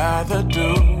I'd rather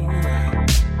do.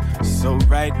 So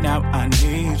right now I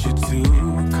need you to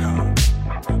come.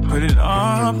 Put it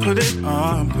on, put it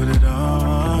on, put it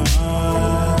on.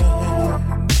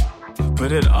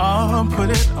 Put it on, put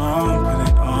it on, put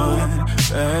it on,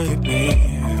 baby.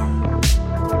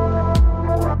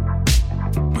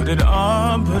 Put it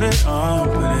on, put it on,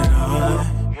 put it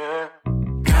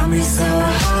on. Got me so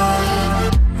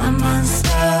high, I'm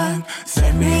unstuck.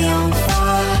 Set me on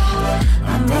fire,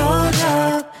 I'm rolled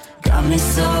up. Got me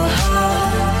so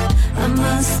high, I'm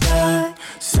unstuck.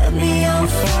 Set me on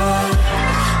fire,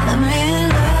 I'm in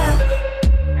love.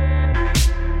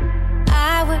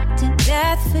 I worked to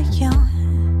death for you.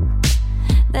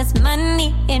 That's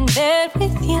money in bed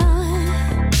with you.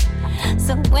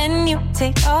 So when you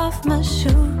take off my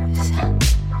shoes,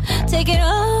 take it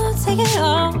off, take it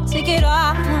off, take it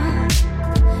off.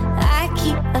 I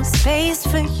keep a space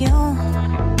for you,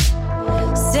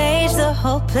 stage the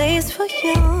whole place for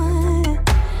you.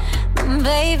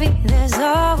 Baby, there's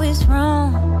always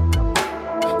room.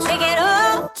 Take it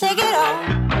off, take it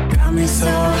off. Got me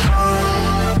so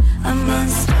high, I'm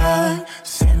unstuck.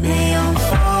 Set me on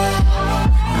fire,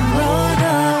 I'm rolled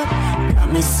up.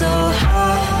 Got me so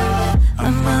high,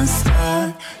 I'm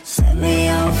unstuck. Set me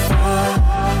on fire.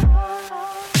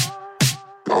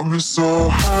 Got me so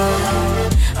high,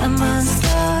 I'm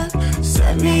unstuck.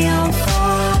 Set me on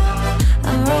fire,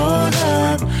 I'm rolled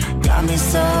up. Got me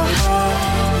so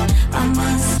high, I'm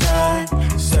unstuck.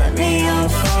 Set me on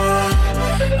fire,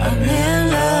 I'm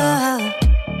in love.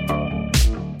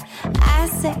 I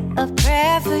say a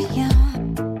prayer for you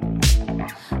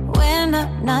when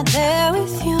I'm not there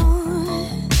with you.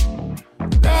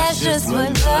 That's just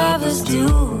what lovers do.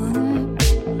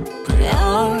 Put it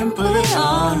on, put it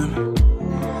on.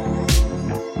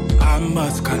 I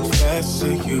must confess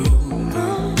to you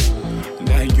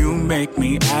that you make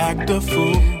me act a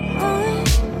fool.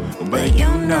 But you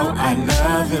know I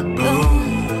love it, boo.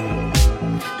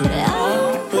 Put it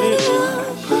on, put it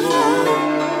on, put it on.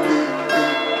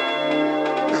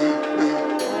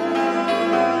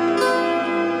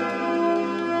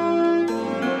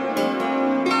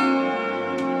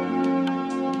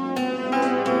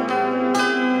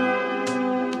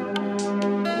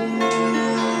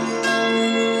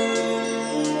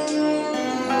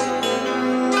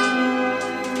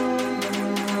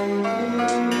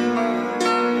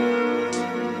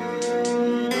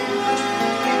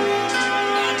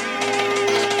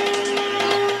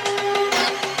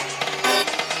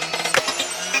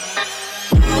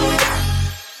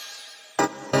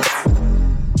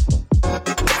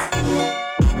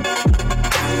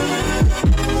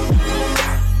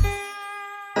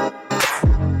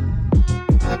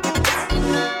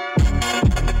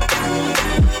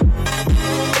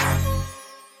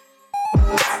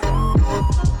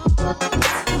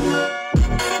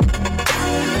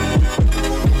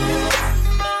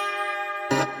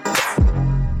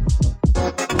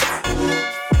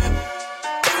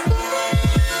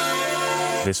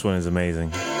 This one is amazing.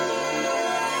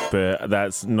 But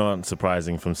that's not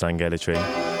surprising from Sangeletry.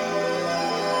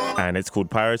 And it's called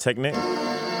Pyrotechnic.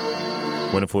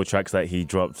 One of 4 tracks that he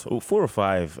dropped, 4 or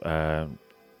 5,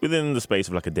 within the space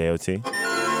of like a day or two.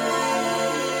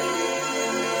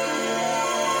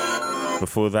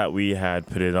 Before that, we had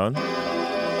Put It On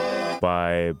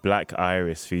by Black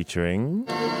Iris featuring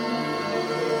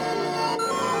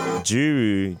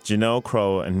Juru, Janelle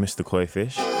Kroll, and Mr.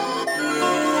 Koifish.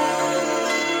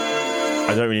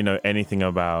 I don't really know anything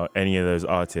about any of those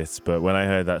artists, but when I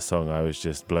heard that song, I was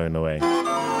just blown away.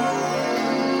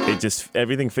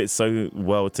 Everything fits so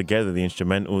well together. The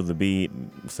instrumental, the beat,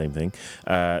 same thing.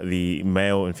 The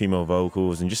male and female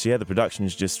vocals, and just, the production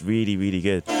is just really, really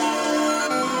good.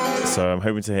 So I'm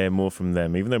hoping to hear more from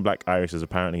them, even though Black Iris is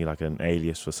apparently like an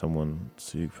alias for someone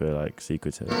super like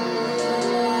secretive.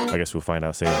 I guess we'll find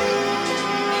out soon.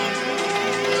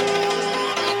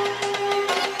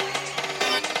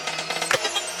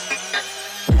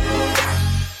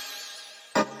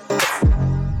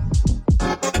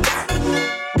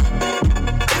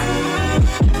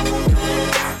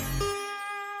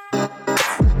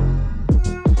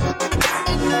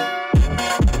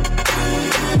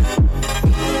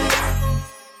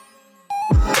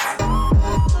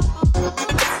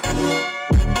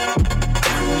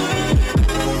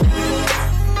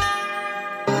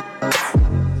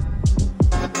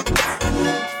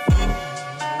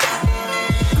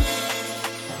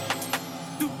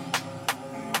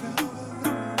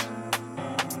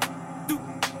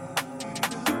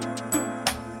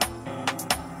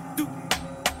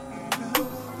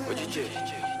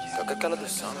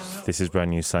 This is brand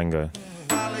new Sango.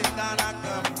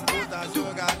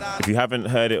 If you haven't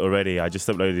heard it already, I just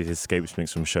uploaded his Escapes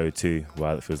mix from Show 2.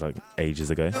 Wow, that feels like ages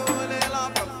ago.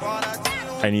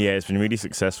 And yeah, it's been really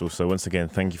successful. So once again,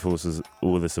 thank you for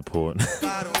all the support.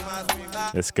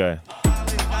 Let's go.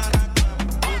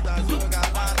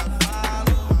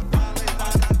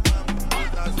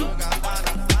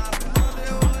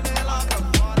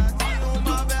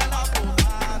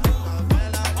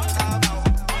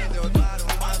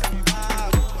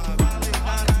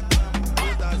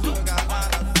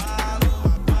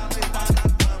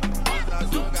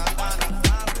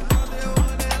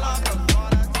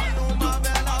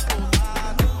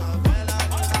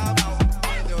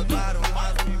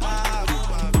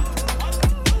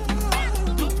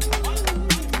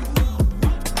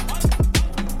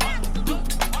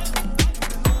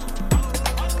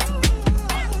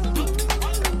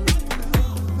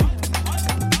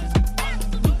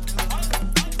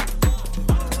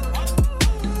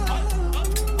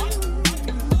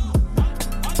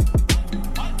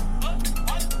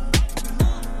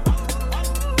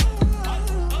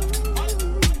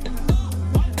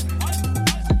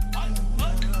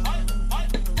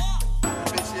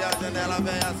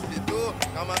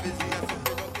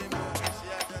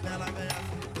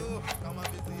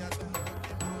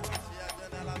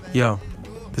 Yo,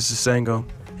 this is Sango,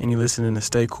 and you're listening to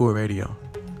Stay Cool Radio.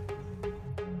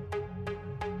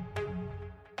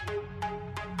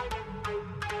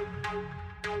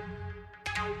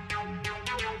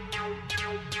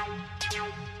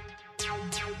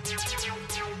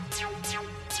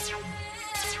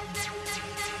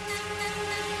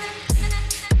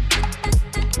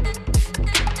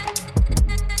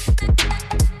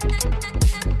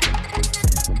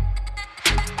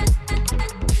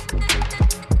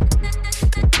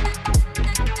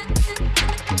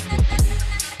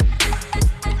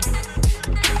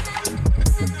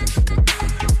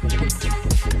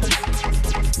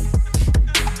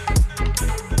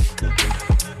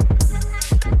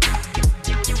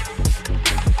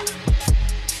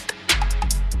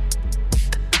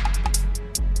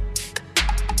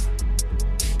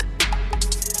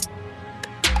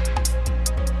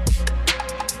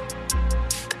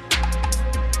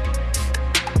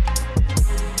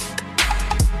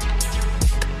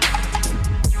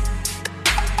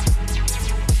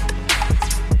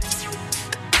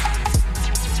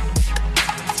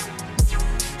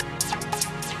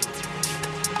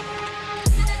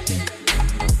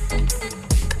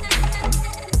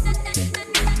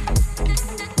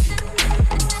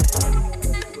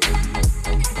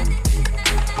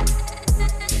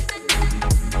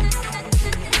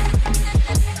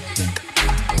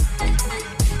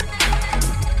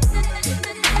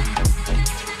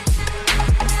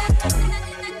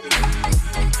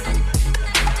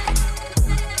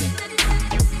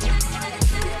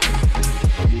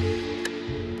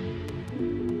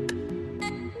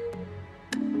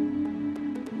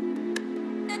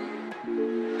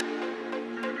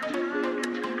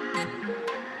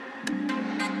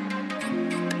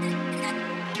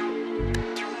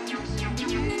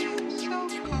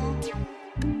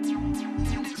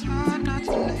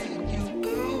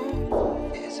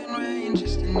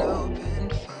 open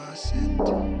faucet.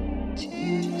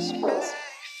 Tears may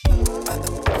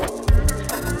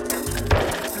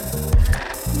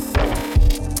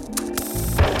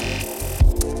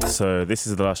So this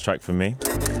is the last track for me.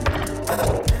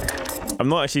 I'm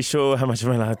not actually sure how much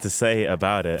I'm allowed to say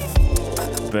about it,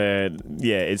 but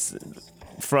yeah, it's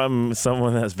from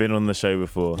someone that's been on the show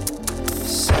before,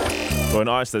 or an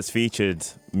artist that's featured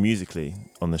musically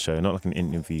on the show, not like an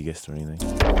interview guest or anything.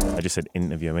 I just said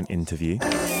interview, I meant interview.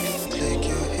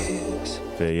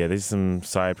 But yeah, this is some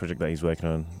side project that he's working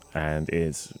on, and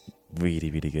it's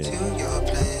really, really good.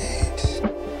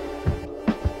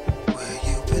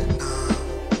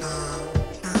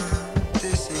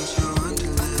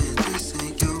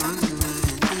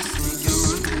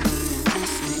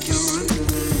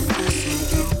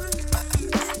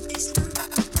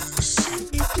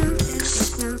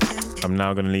 I'm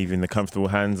now going to leave you in the comfortable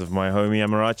hands of my homie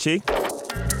Amarachi.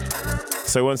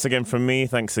 So once again from me,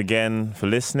 thanks again for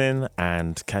listening,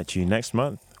 and catch you next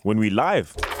month when we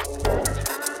live.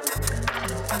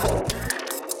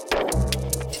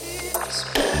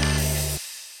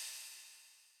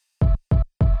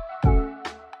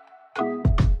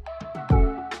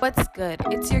 What's good?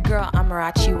 It's your girl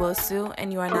Amarachi Wosu,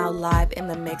 and you are now live in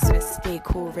the mix with Stay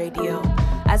Cool Radio.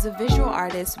 As a visual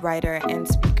artist, writer, and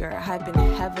speaker, I've been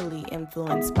heavily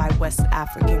influenced by West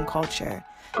African culture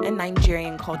and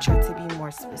Nigerian culture, to be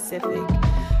more specific.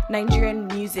 Nigerian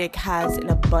music has an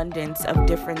abundance of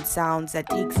different sounds that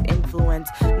takes influence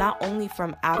not only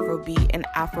from Afrobeat and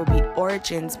Afrobeat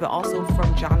origins, but also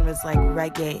from genres like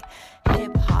reggae,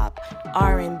 hip-hop,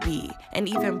 R&B, and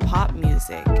even pop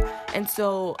music. And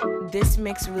so this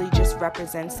mix really just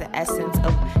represents the essence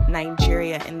of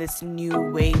Nigeria in this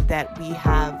new wave that we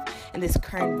have in this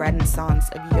current renaissance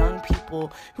of young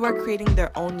people who are creating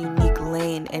their own unique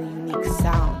lane and unique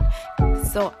sound.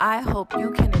 So I hope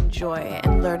you can enjoy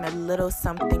and learn a little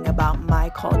something about my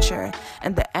culture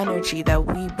and the energy that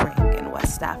we bring in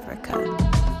West Africa.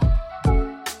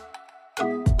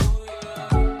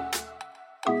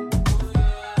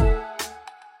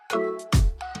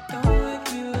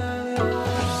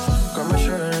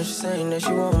 Saying that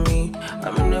she want me,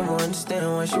 I'ma never understand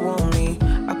why she want me.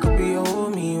 I could be your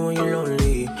homie when you're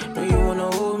lonely. No, you wanna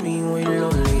hold me when you're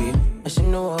lonely. And she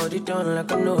know all it done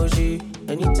like I know she.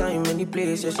 Anytime, any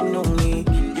place, yeah, she know me.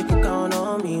 You can count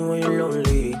on me when you're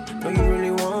lonely. No, you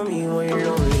really want me when you're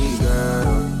lonely, girl.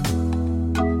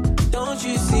 Don't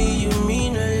you see you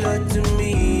mean a lot to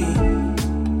me?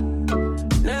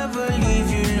 Never leave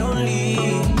you lonely.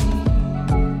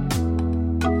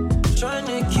 Trying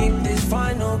to keep this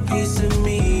final piece of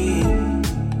me.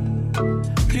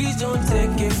 Please don't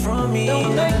take it from me.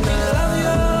 Don't make me love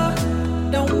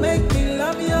you. Don't make me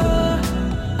love you.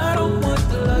 I don't want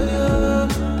to love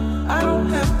you. I don't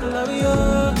have to love you.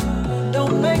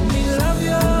 Don't make me love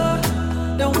you.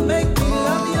 Don't make me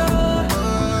love you.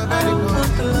 I don't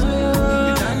want to love you.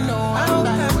 I don't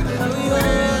have to love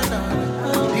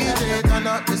you. DJ turn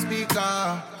up the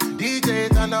speaker. DJ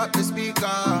turn up the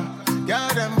speaker. Girl,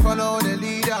 them follow the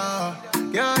leader.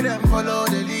 Girl, them follow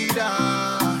the leader.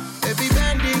 Baby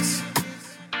bandits,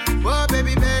 oh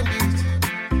baby bandit.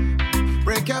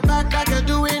 Break your back like you're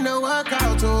doing a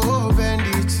workout, oh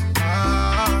bandit.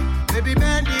 Baby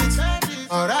bandit,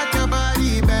 oh rock your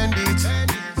body bandit.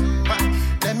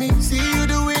 Let me see you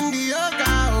doing the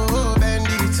yoga, oh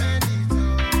bandit.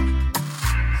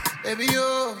 Baby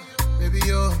yo,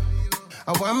 I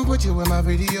want to put you in my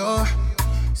video.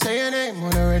 Say your name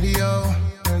on the radio.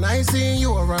 And I ain't seen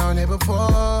you around here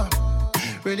before.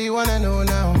 Really wanna know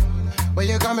now where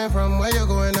you coming from, where you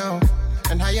going now,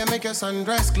 and how you make your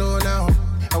sundress glow now.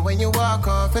 And when you walk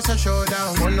off, it's a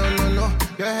showdown. Oh no, no, no,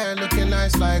 your hair looking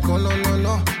nice like oh no, no,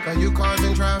 no. Got you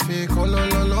causing traffic, oh no,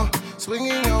 no, no.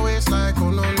 Swinging your waist like oh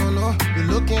no, no, no. You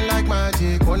looking like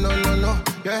magic, oh no, no, no.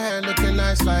 Your hair looking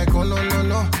nice like oh no, no,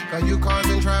 no. Got you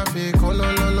causing traffic, oh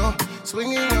no, no, no.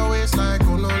 Swinging your waist like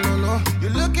oh no, no, no. You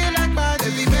looking like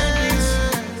magic, baby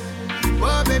bandit.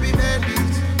 Oh baby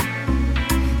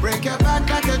bandit. Break your back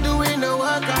like you're doing a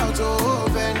workout, oh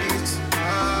bandit.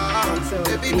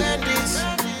 Baby bandit.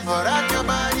 Oh rock your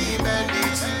body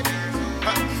bandit.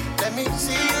 Let me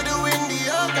see you doing the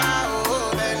yoga,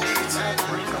 oh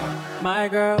bandit. My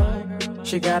girl,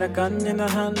 she got a gun in her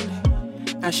hand,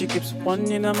 and she keeps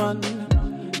one in her man.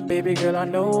 Baby girl, I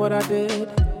know what I did.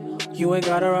 You ain't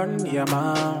gotta run the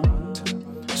amount,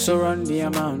 so run the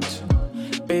amount.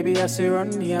 Baby, I say run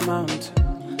the amount.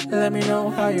 Let me know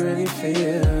how you really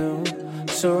feel,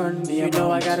 so run the amount. You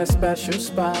know I got a special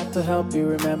spot to help you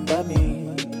remember me.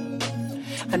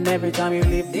 And every time you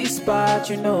leave this spot,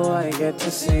 you know I get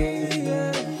to see.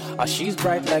 Oh, she's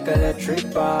bright like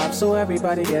electric bulb, so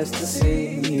everybody gets to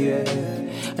see, yeah.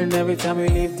 And every time we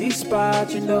leave this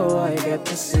spot, you know I get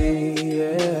to see,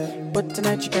 yeah. But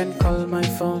tonight you can call my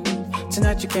phone.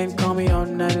 Tonight you can call me all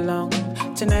night long.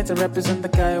 Tonight I represent the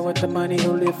guy with the money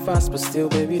who live fast, but still,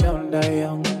 baby, don't die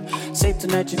young. Say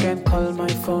tonight you can call my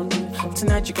phone.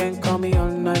 Tonight you can call me all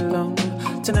night long.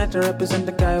 Tonight I represent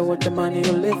the guy with the money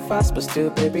who live fast, but still,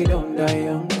 baby, don't die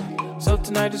young. So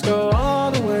tonight just go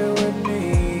all the way with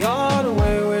me, all the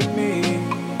way with me.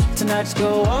 Tonight just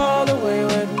go all the way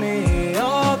with me,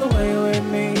 all the way with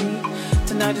me.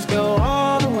 Tonight just go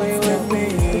all the way with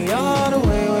me, all the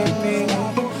way with me.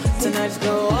 Tonight just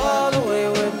go all the way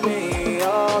with me,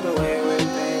 all the way with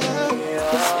me.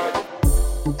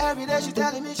 Every day she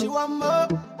telling me she want more.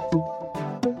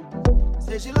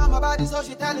 Say she love my body, so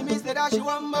she telling me say that she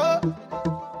want more.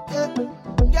 Yeah.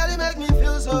 Girl, you make me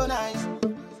feel so nice.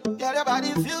 Girl, your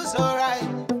body feels so right.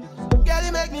 Girl,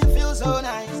 you make me feel so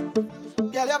nice.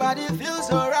 Girl, your body feels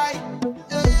so right.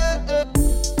 Yeah, yeah,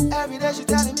 yeah. Every day she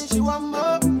telling me she want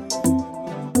more.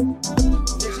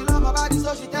 Say she love my body,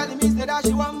 so she telling me say that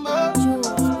she want more.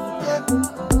 Yeah.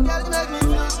 Girl, you make me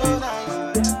feel so nice.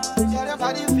 Girl, your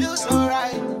body feels so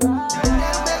right. Girl,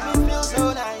 you make me feel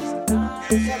so nice.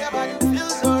 Girl, your body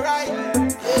feels so right.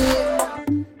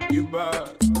 Yeah. You bad,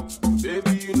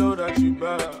 baby, you know that you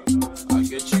bad.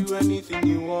 Get you anything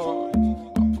you want.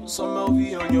 I put some LV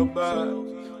on your back.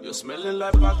 You're smelling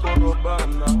like Paco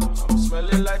Rabanne. I'm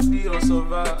smelling like Theo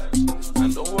Savage.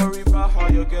 And don't worry about how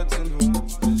you're getting home,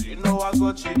 cause you know I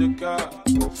got you the car.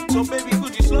 So baby,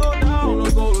 could you slow down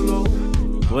or go low?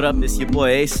 What up, it's your boy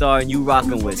A-Star and you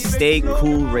rockin' with Stay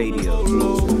Cool Radio.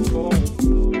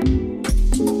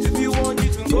 If you want, you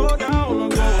can go down or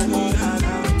go low.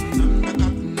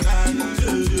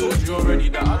 Told you already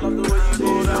that I love the way you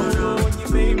go down low.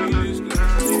 Baby, lose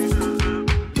control.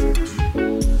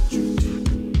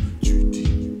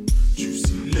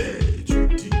 Juicy leg,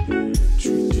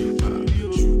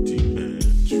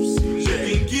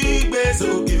 shaking key bass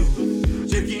okay,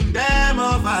 shaking them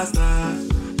off faster,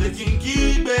 shaking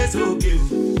key bass okay,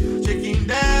 shaking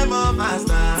them off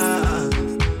faster.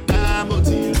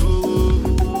 Damotilo,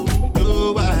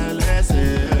 no balance,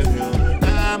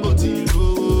 damotilo,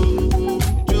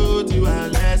 jodi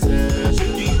balance.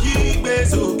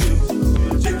 So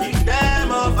good, shaking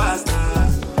them off faster.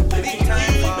 Shaking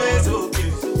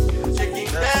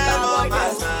them off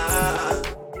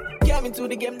faster. Came into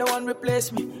the game, no one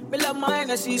replace me. Me love my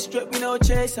Hennessy straight, we no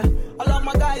chaser. All of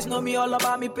my guys know me all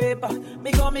about me paper.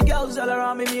 Me call me girls all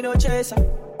around me, me no chaser.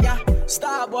 Yeah,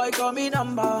 star boy call me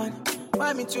number one.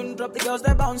 When me tune drop, the girls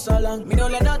they bounce along. Me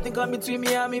don't let nothing come between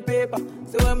me and me paper.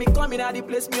 So when me come in at the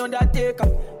place, me undertaker.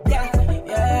 Yeah,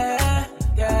 yeah,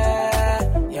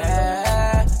 yeah, yeah.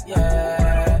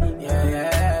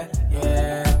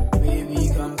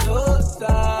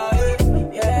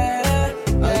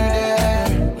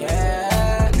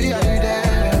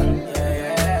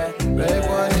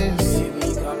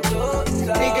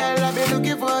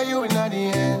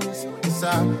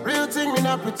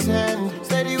 Pretend,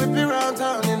 steady whip me round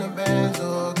town in a Benz,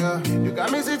 oh girl. You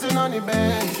got me sitting on the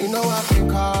bench. You know I've been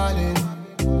calling.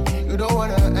 You don't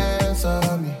wanna answer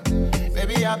me,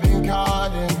 baby. I've been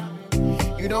calling.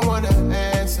 You don't wanna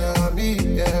answer me,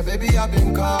 yeah, baby. I've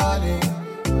been calling.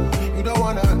 You don't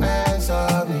wanna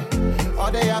answer me.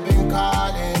 All day I've been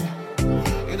calling.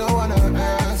 You don't wanna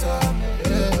answer me,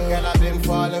 yeah. Girl, I've been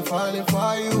falling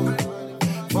for you.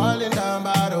 Falling down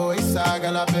by the wayside,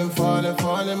 girl, I've been falling,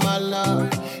 my love.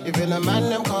 Even a man,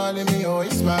 them calling me, oh,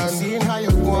 it's fine. Seeing how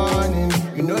you're going,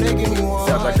 you know they give me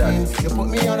warning. You put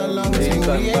me on a long thing,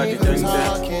 we ain't even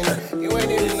talking. You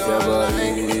ain't even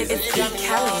online. It's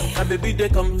Kelly. My baby, they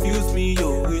confuse me,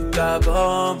 yo, with that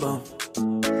bomb.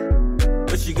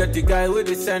 But she got the guy where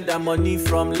they send her money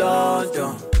from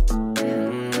London.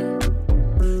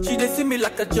 She they see me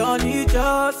like a Johnny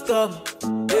just come.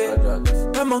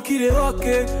 My monkey they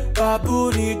okay,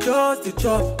 baboon he just the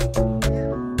chop.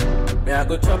 Me I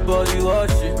go chop all the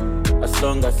washing, as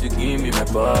long as you give me my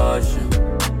passion.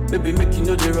 Baby make you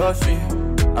know the rushing,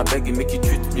 I beg you make you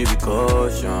treat me with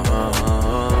caution.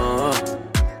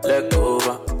 Leg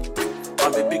over, my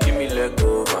baby give me leg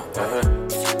over.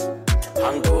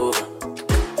 Hangover,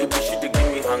 baby she dey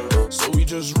give me hangover. So we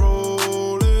just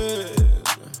rollin'.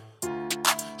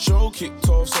 Show kicked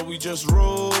off, so we just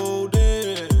rolled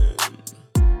in.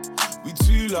 We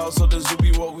too loud, so this will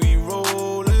be what we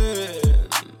rollin'.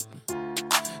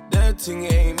 That thing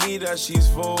ain't me that she's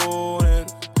phoning.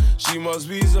 She must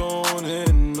be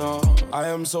zoning. No, I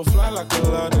am so fly like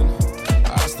Aladdin.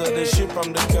 I steer the ship,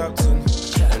 I'm the captain.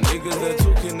 And niggas they're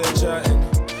talking, they're chatting,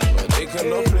 but they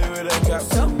cannot play with their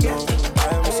captain. No,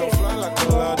 I am so fly like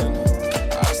Aladdin.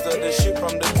 I start the ship,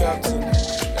 I'm the captain.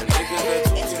 And niggas they're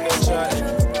talking, they're chatting,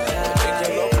 but they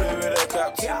cannot play with their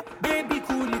captain. Baby,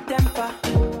 cool the temper.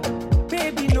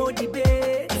 Baby, no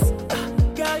debates.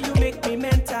 Girl, you make me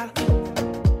mental.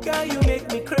 Girl, you make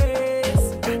me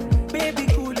crazy. Baby,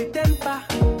 cool the temper.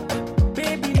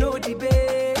 Baby, no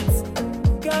debates.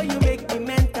 Girl, you make me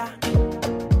mental.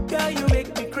 Girl, you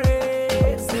make me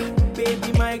crazy.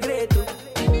 Baby, migrate.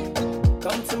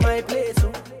 Come to my place.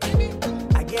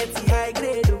 I get the high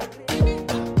grade.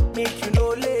 Make you no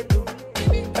late.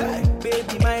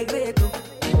 Baby, migrate.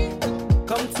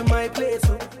 Come to my place.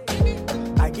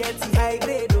 I get the high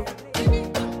grade.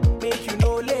 Make you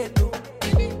no late.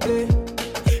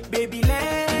 Baby,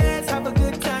 let's have a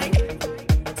good time.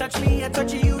 Touch me, I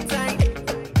touch you time.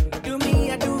 Do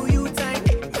me, I do you time.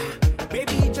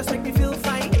 Baby, just make me feel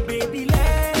fine. Baby,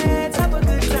 let's have a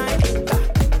good time.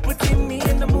 Putting me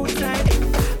in the mood time.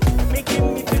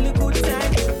 Making me feel a good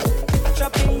time.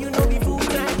 Shopping, you know, be full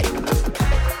time.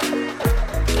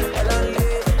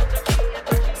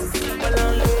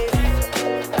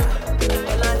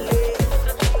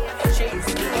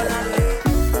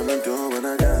 I've been doing what I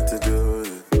got to do.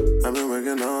 I've been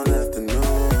working all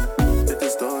afternoon. Hit the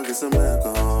store, get some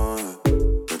alcohol.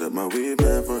 Put up my weed,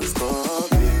 man, for a score.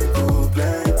 People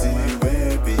plenty,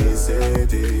 baby, say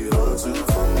they hustle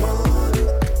for money.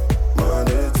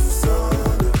 Monday to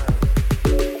Sunday.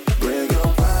 Bring your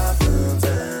problems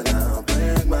and I'll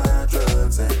bring my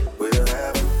drugs and we'll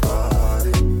have a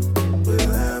party.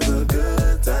 We'll have a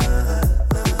good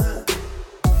time.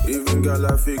 Even got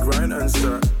like fake grind and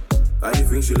strap. I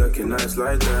think she looking nice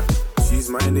like that. She's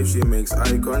mine if she makes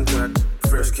eye contact.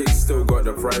 Fresh kicks still got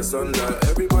the price on that.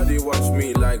 Everybody watch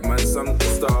me like man some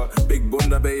star. Big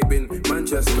bunda babe in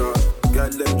Manchester.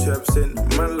 Got them chaps in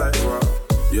man like rock.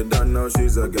 You don't know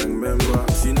she's a gang member.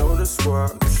 She know the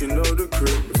squad, she know the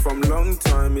crew. From long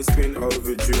time it's been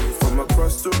overdue. From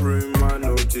across the room I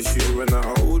notice you. And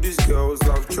all these girls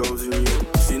I've chosen you.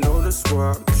 She know the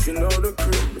squad, she know the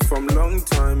crew. From long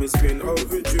time it's been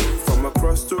overdue. From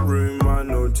across the room I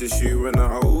notice you. And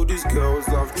all these girls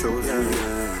I've chosen you.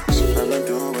 I've been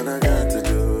doing what I got to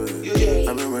do.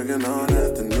 I've been working all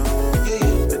afternoon.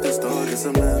 Hit the store, get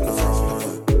some alcohol.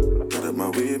 Put up my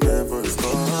weed, man, for a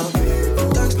score.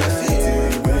 Thanks, my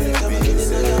favorite. Baby,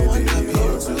 say they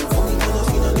hustle for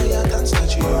money.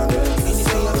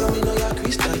 Anything I come in, know you're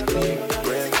crystal clear.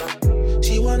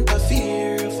 She want a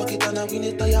fear. Fuck it and I win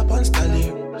it, I pants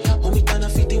clear. Hold me down a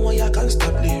fit in one, you can't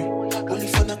stop clear. Only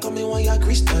fun I come in, one, you're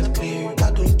crystal clear.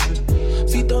 Why don't you?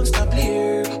 Feet don't stop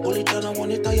clear. Hold it down, I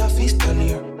want it, I fist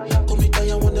clear. Come me down,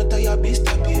 I want it, I beast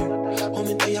up here. Hold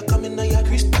me down, you come in, you're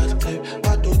crystal clear.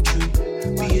 Why don't you?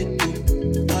 Be it too,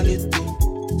 all it too.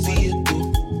 Feel it too,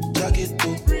 jag it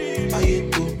too, buy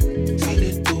it too, feel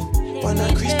it too. One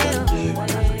night crystal clear,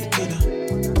 together.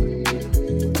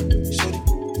 Shorty,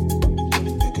 back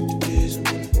at the days.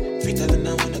 Free talent, I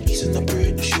wanna kiss and I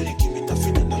pray. No shorty, give me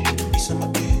nothing and I need a piece of my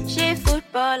days. She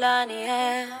football on the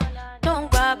air, don't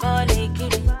grab all the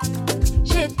kitty.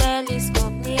 She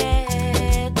telescope the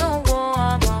air, don't go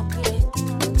on my clip.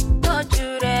 Don't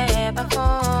you there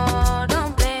before,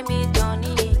 don't blame me, don't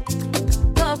need it.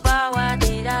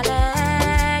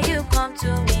 You come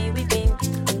to me with him.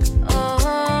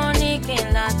 Oh, Nikin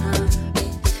Latan.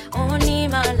 Oh,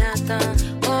 Nima Latan.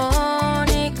 Oh,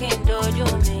 Nikin Dojo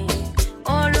me.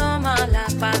 Oh, Loma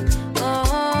Lapa.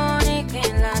 Oh,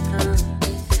 Nikin Latan.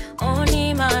 Oh,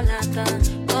 Nima Latan.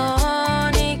 Oh,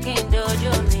 Nikin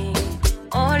Dojo me.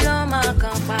 Oh, Loma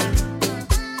Kampa.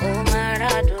 Oh,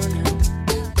 Maradona.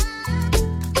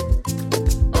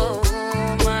 Oh,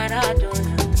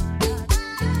 Maradona.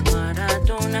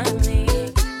 Maradona me,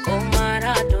 oh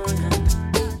Maradona,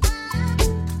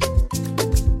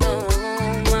 oh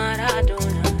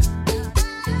Maradona,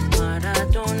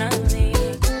 Maradona me,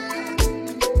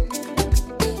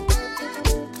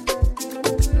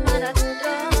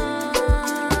 Maradona.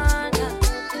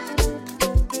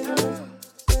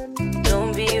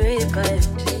 Don't be wicked,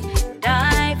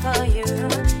 die for you.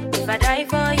 If I die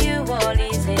for you, all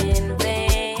is in vain.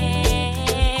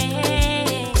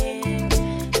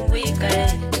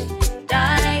 Wicked.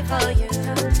 Die for you.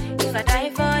 If I die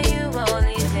for you, all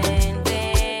is in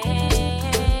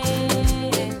vain.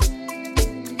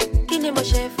 Kini mo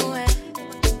ṣe fún ẹ?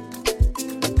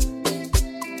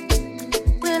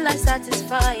 Will I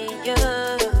satisfy you?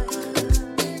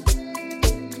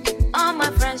 All my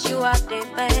friends, you are the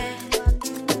best.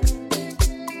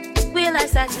 Will I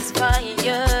satisfy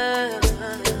you?